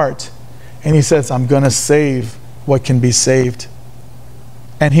his heart. And he says, I'm going to save what can be saved.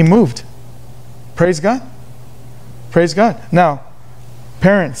 And he moved. Praise God. Praise God. Now,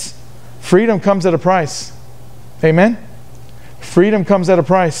 parents, freedom comes at a price. Amen? Freedom comes at a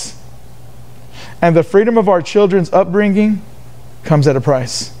price. And the freedom of our children's upbringing comes at a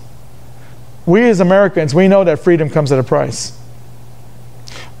price. We as Americans, we know that freedom comes at a price.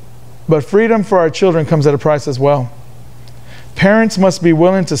 But freedom for our children comes at a price as well. Parents must be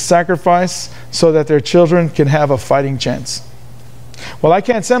willing to sacrifice so that their children can have a fighting chance. Well, I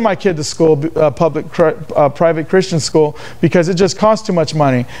can't send my kid to school, private Christian school, because it just costs too much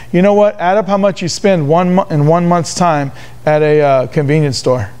money. You know what? Add up how much you spend in 1 month's time at a convenience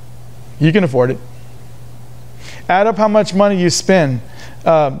store. You can afford it. Add up how much money you spend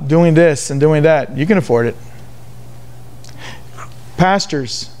doing this and doing that. You can afford it.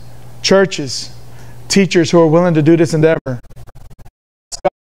 Pastors, churches, teachers who are willing to do this endeavor.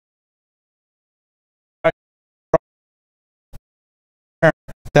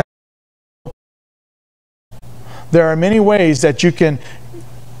 There are many ways that you can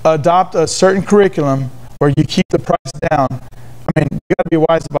adopt a certain curriculum where you keep the price down. I mean, you got to be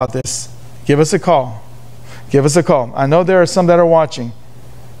wise about this. Give us a call. Give us a call. I know there are some that are watching,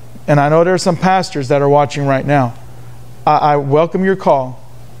 and I know there are some pastors that are watching right now. I welcome your call,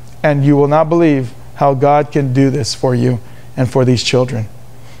 and you will not believe how God can do this for you and for these children.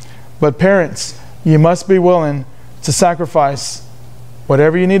 But parents, you must be willing to sacrifice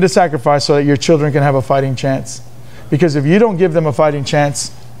whatever you need to sacrifice so that your children can have a fighting chance. Because if you don't give them a fighting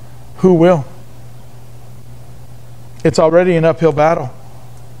chance, who will? It's already an uphill battle.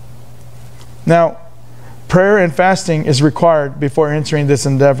 Now, prayer and fasting is required before entering this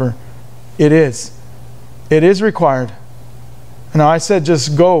endeavor. It is. It is required. Now, I said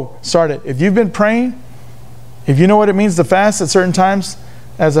just go, start it. If you've been praying, if you know what it means to fast at certain times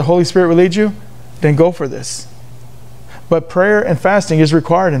as the Holy Spirit will lead you, then go for this. But prayer and fasting is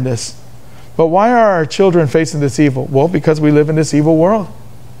required in this. But why are our children facing this evil? Well, because we live in this evil world.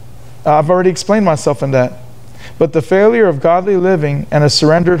 I've already explained myself in that. But the failure of godly living and a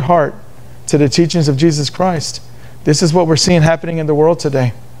surrendered heart to the teachings of Jesus Christ, this is what we're seeing happening in the world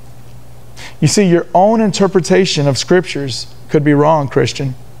today. You see, your own interpretation of scriptures could be wrong,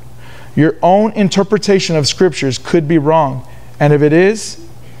 Christian. Your own interpretation of scriptures could be wrong. And if it is,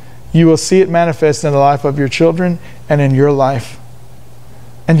 you will see it manifest in the life of your children and in your life.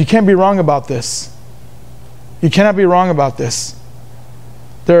 And you can't be wrong about this. You cannot be wrong about this.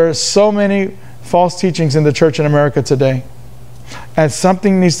 There are so many false teachings in the church in America today. And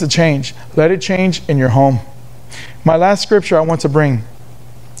something needs to change. Let it change in your home. My last scripture I want to bring,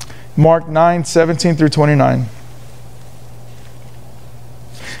 Mark 9:17 through 29.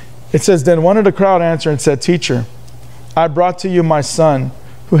 It says, "Then one of the crowd answered and said, 'Teacher, I brought to you my son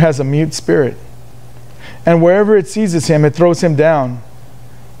who has a mute spirit. And wherever it seizes him, it throws him down.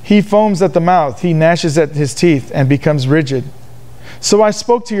 He foams at the mouth, he gnashes at his teeth and becomes rigid. So I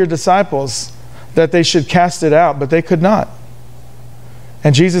spoke to your disciples that they should cast it out, but they could not.'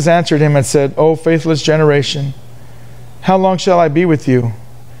 And Jesus answered him and said, 'O faithless generation, how long shall I be with you?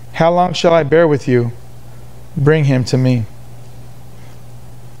 How long shall I bear with you? Bring him to me.'"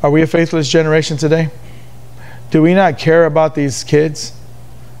 Are we a faithless generation today? Do we not care about these kids?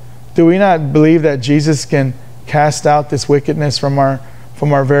 Do we not believe that Jesus can cast out this wickedness from our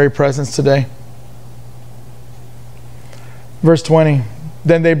very presence today? Verse 20,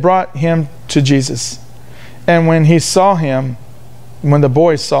 "Then they brought him to Jesus. And when the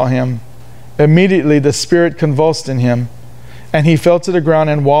boys saw him, immediately the spirit convulsed in him, and he fell to the ground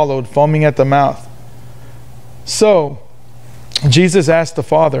and wallowed, foaming at the mouth. So Jesus asked the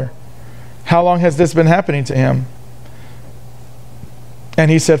father, 'How long has this been happening to him?'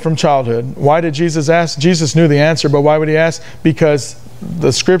 And he said, 'From childhood.'" Why did Jesus ask? Jesus knew the answer, but why would he ask? Because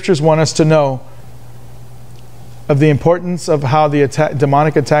the scriptures want us to know of the importance of how the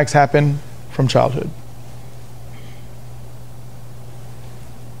demonic attacks happen from childhood.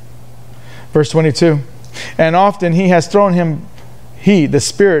 Verse 22, "And often the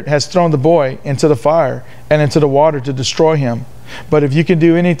spirit has thrown the boy into the fire and into the water to destroy him. But if you can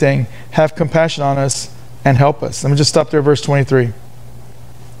do anything, have compassion on us and help us." Let me just stop there, verse 23.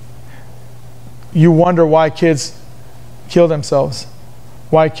 You wonder why kids kill themselves,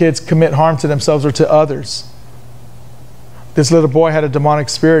 why kids commit harm to themselves or to others. This little boy had a demonic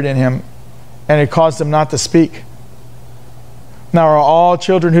spirit in him, and it caused him not to speak. Now, are all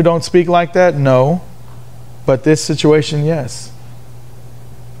children who don't speak like that? No. But this situation, yes.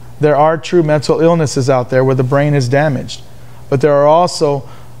 There are true mental illnesses out there where the brain is damaged. But there are also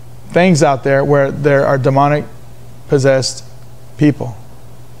things out there where there are demonic possessed people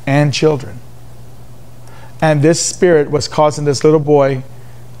and children. And this spirit was causing this little boy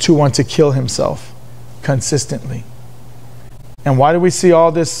to want to kill himself consistently. And why do we see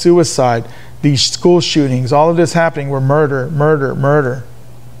all this suicide, these school shootings, all of this happening where murder?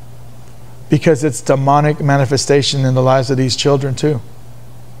 Because it's demonic manifestation in the lives of these children too.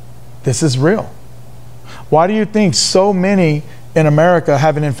 This is real. Why do you think so many in America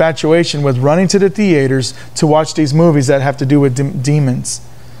have an infatuation with running to the theaters to watch these movies that have to do with demons?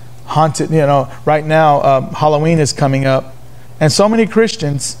 Haunted, right now Halloween is coming up, and so many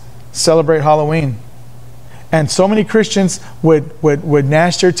Christians celebrate Halloween. And so many Christians would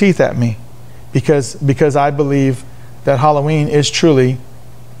gnash their teeth at me because I believe that Halloween is truly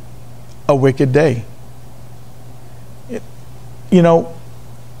a wicked day.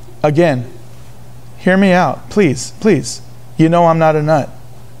 Again, hear me out, please. I'm not a nut.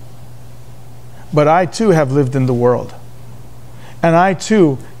 But I too have lived in the world. And I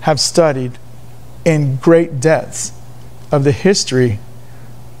too have studied in great depths of the history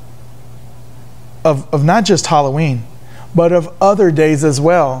of not just Halloween, but of other days as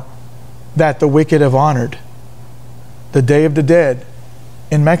well that the wicked have honored. The Day of the Dead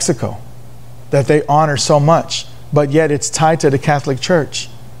in Mexico, that they honor so much, but yet it's tied to the Catholic Church.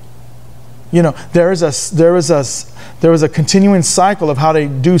 You know, there was a continuing cycle of how they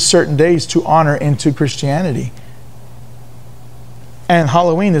do certain days to honor into Christianity. And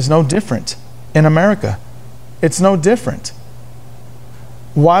Halloween is no different in America. It's no different.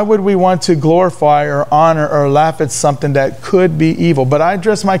 Why would we want to glorify or honor or laugh at something that could be evil? But I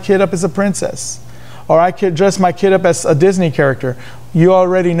dress my kid up as a princess, or I could dress my kid up as a Disney character. You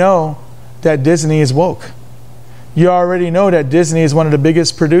already know that Disney is woke. You already know that Disney is one of the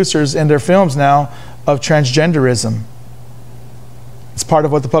biggest producers in their films now of transgenderism. It's part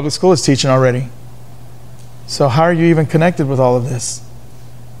of what the public school is teaching already. So how are you even connected with all of this?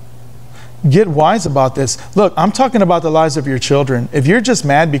 Get wise about this. Look, I'm talking about the lives of your children. If you're just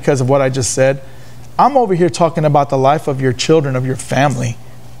mad because of what I just said, I'm over here talking about the life of your children, of your family.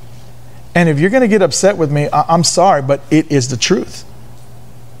 And if you're going to get upset with me, I'm sorry, but it is the truth.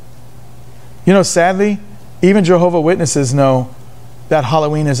 You know, sadly, even Jehovah's Witnesses know that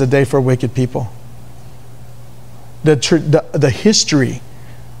Halloween is a day for wicked people. The history,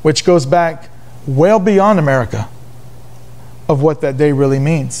 which goes back well beyond America, of what that day really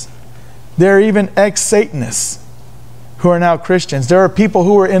means. There are even ex-Satanists who are now Christians. There are people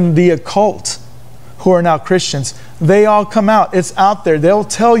who are in the occult who are now Christians. They all come out. It's out there. They'll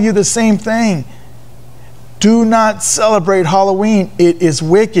tell you the same thing. Do not celebrate Halloween. It is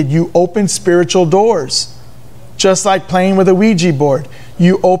wicked. You open spiritual doors. Just like playing with a Ouija board.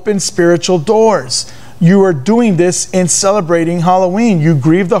 You open spiritual doors. You are doing this in celebrating Halloween. You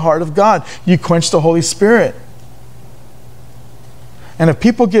grieve the heart of God. You quench the Holy Spirit. And if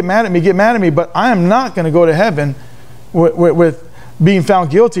people get mad at me, get mad at me. But I am not going to go to heaven with being found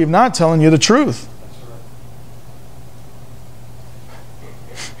guilty of not telling you the truth.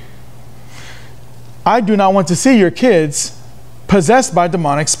 I do not want to see your kids possessed by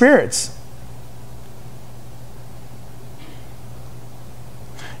demonic spirits.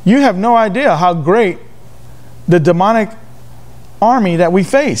 You have no idea how great the demonic army that we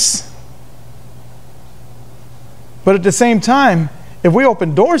face. But at the same time, if we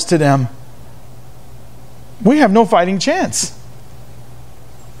open doors to them, we have no fighting chance.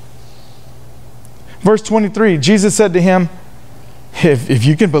 Verse 23, Jesus said to him, if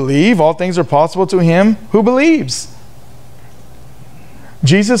you can believe, all things are possible to him who believes.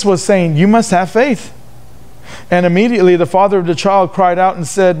 Jesus was saying, you must have faith. And immediately the father of the child cried out and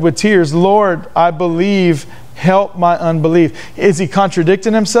said with tears, Lord, I believe, help my unbelief. Is he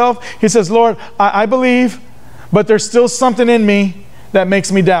contradicting himself? He says, Lord, I believe, but there's still something in me that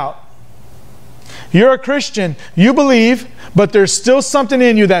makes me doubt. You're a Christian, you believe, but there's still something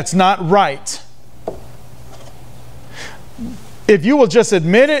in you that's not right. If you will just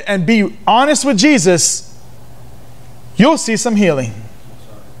admit it and be honest with Jesus, you'll see some healing.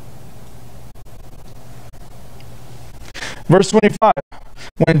 Verse 25,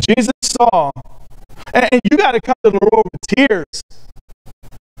 when Jesus saw, and you got to come to the Lord with tears.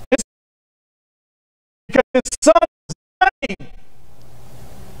 It's because his son is dying.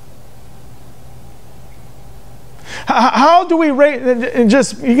 How do we raise, and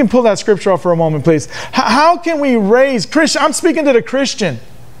just, you can pull that scripture off for a moment, please. How can we raise, Christian, I'm speaking to the Christian.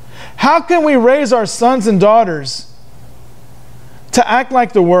 How can we raise our sons and daughters to act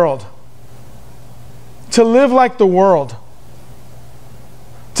like the world? To live like the world?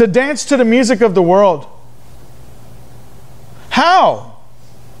 To dance to the music of the world? How?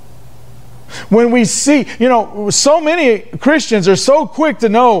 When we see, you know, so many Christians are so quick to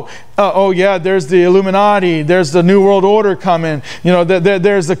know, oh yeah, there's the Illuminati, there's the New World Order coming, you know,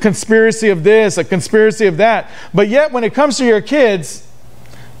 there's a conspiracy of this, a conspiracy of that. But yet when it comes to your kids,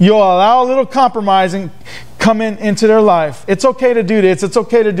 you'll allow a little compromising come into their life. It's okay to do this, it's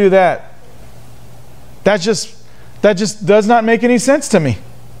okay to do that. That just does not make any sense to me.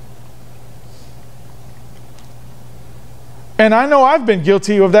 And I know I've been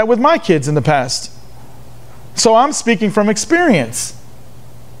guilty of that with my kids in the past. So I'm speaking from experience.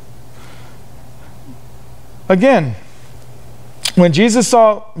 Again, when Jesus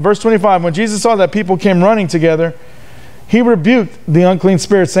saw, verse 25, when Jesus saw that people came running together, he rebuked the unclean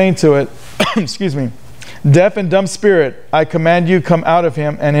spirit, saying to it, excuse me, deaf and dumb spirit, I command you, come out of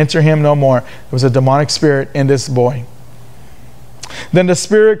him and enter him no more. It was a demonic spirit in this boy. Then the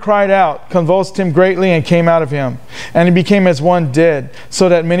spirit cried out, convulsed him greatly, and came out of him. And he became as one dead, so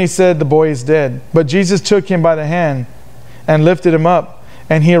that many said, the boy is dead. But Jesus took him by the hand and lifted him up,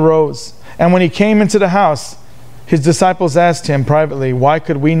 and he arose. And when he came into the house, his disciples asked him privately, why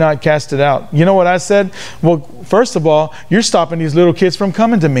could we not cast it out? You know what I said? Well, first of all, you're stopping these little kids from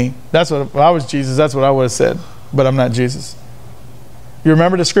coming to me. That's what, if I was Jesus, that's what I would have said. But I'm not Jesus. You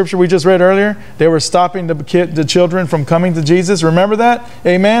remember the scripture we just read earlier? They were stopping the children from coming to Jesus. Remember that?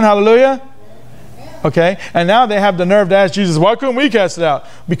 Amen. Hallelujah. Okay? And now they have the nerve to ask Jesus, why couldn't we cast it out?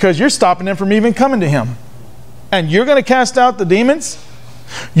 Because you're stopping them from even coming to him. And you're going to cast out the demons?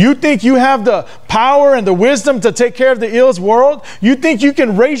 You think you have the power and the wisdom to take care of the ills world? You think you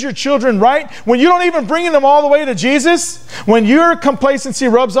can raise your children right when you don't even bring them all the way to Jesus? When your complacency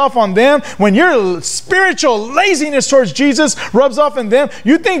rubs off on them? When your spiritual laziness towards Jesus rubs off on them?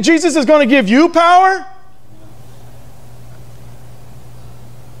 You think Jesus is going to give you power?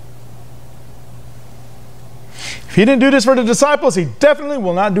 If he didn't do this for the disciples, he definitely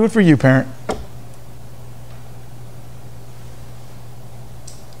will not do it for you, parent.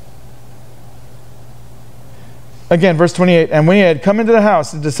 Again, verse 28, and when he had come into the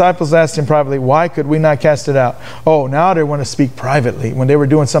house, the disciples asked him privately, why could we not cast it out? Oh, now they want to speak privately when they were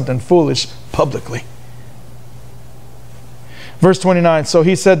doing something foolish publicly. Verse 29, so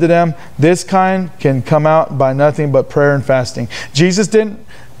he said to them, this kind can come out by nothing but prayer and fasting. Jesus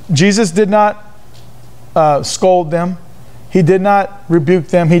did not scold them. He did not rebuke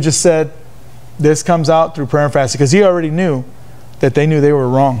them. He just said, this comes out through prayer and fasting, because he already knew that they knew they were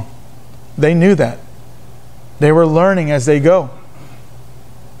wrong. They knew that. They were learning as they go.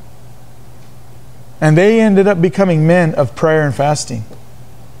 And they ended up becoming men of prayer and fasting.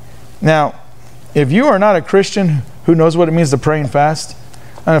 Now, if you are not a Christian who knows what it means to pray and fast,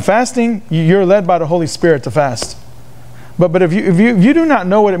 and fasting, you're led by the Holy Spirit to fast. But if you do not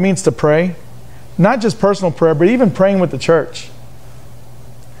know what it means to pray, not just personal prayer, but even praying with the church,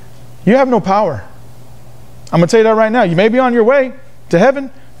 you have no power. I'm going to tell you that right now. You may be on your way to heaven,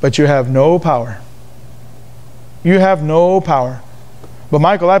 but you have no power. You have no power. But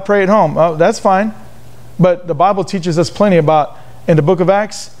Michael, I pray at home. Oh, that's fine. But the Bible teaches us plenty about, in the book of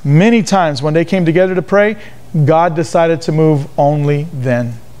Acts, many times when they came together to pray, God decided to move only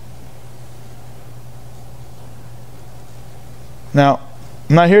then. Now,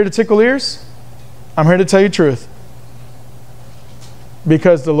 I'm not here to tickle ears. I'm here to tell you the truth.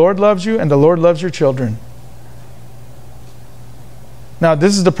 Because the Lord loves you and the Lord loves your children. Now,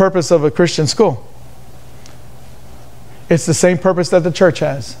 this is the purpose of a Christian school. It's the same purpose that the church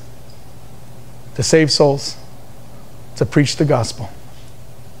has. To save souls. To preach the gospel.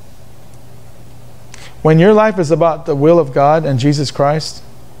 When your life is about the will of God and Jesus Christ,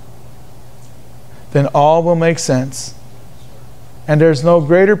 then all will make sense. And there's no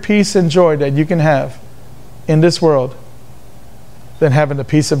greater peace and joy that you can have in this world than having the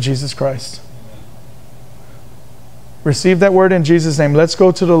peace of Jesus Christ. Receive that word in Jesus' name. Let's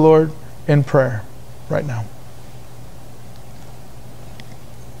go to the Lord in prayer right now.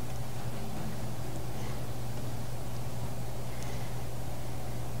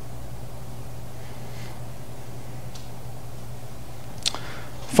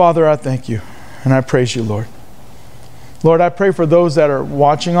 Father, I thank you and I praise you, Lord. Lord, I pray for those that are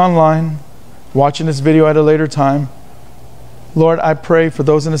watching online, watching this video at a later time. Lord, I pray for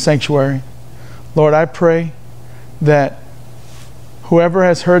those in the sanctuary. Lord, I pray that whoever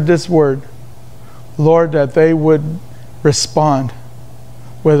has heard this word, Lord, that they would respond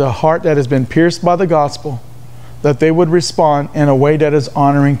with a heart that has been pierced by the gospel, that they would respond in a way that is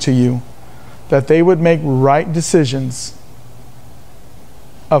honoring to you, that they would make right decisions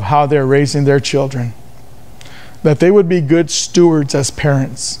of how they're raising their children, that they would be good stewards as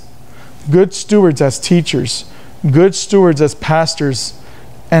parents, good stewards as teachers, good stewards as pastors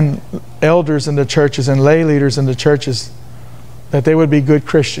and elders in the churches and lay leaders in the churches, that they would be good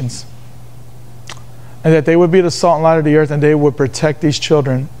Christians, and that they would be the salt and light of the earth, and they would protect these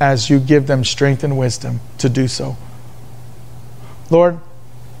children as you give them strength and wisdom to do so. Lord,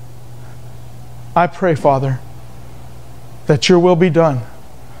 I pray, Father, that your will be done.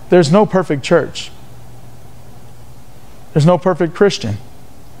 There's no perfect church. There's no perfect Christian.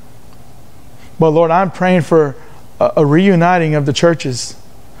 But Lord, I'm praying for a reuniting of the churches,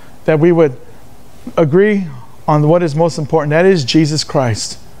 that we would agree on what is most important. That is Jesus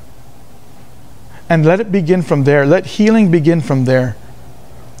Christ. And let it begin from there. Let healing begin from there.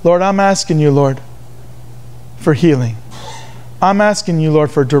 Lord, I'm asking you, Lord, for healing. I'm asking you,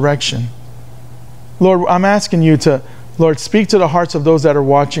 Lord, for direction. Lord, I'm asking you to, Lord, speak to the hearts of those that are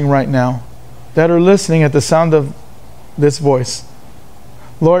watching right now, that are listening at the sound of this voice.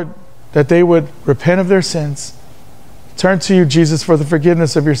 Lord, that they would repent of their sins, turn to you, Jesus, for the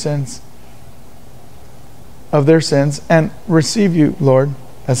forgiveness of your sins, of their sins, and receive you, Lord,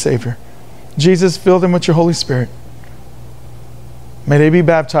 as Savior. Jesus, fill them with your Holy Spirit. May they be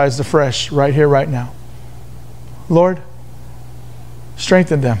baptized afresh right here, right now. Lord,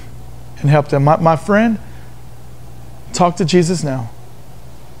 strengthen them and help them. My friend, talk to Jesus now.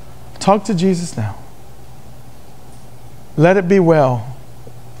 Talk to Jesus now. Let it be well.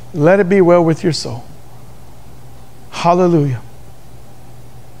 Let it be well with your soul. Hallelujah.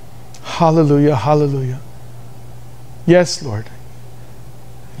 Hallelujah. Hallelujah. Yes, Lord.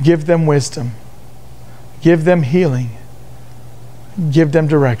 Give them wisdom. Give them healing. Give them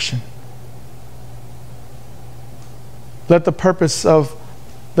direction. Let the purpose of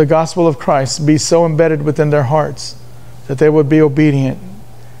the gospel of Christ be so embedded within their hearts that they would be obedient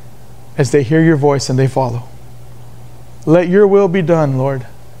as they hear your voice and they follow. Let your will be done, Lord,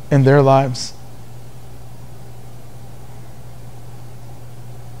 in their lives.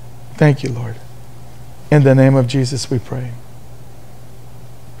 Thank you, Lord. In the name of Jesus we pray.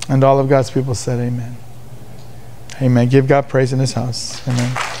 And all of God's people said amen. Amen. Give God praise in his house.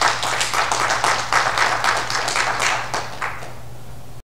 Amen.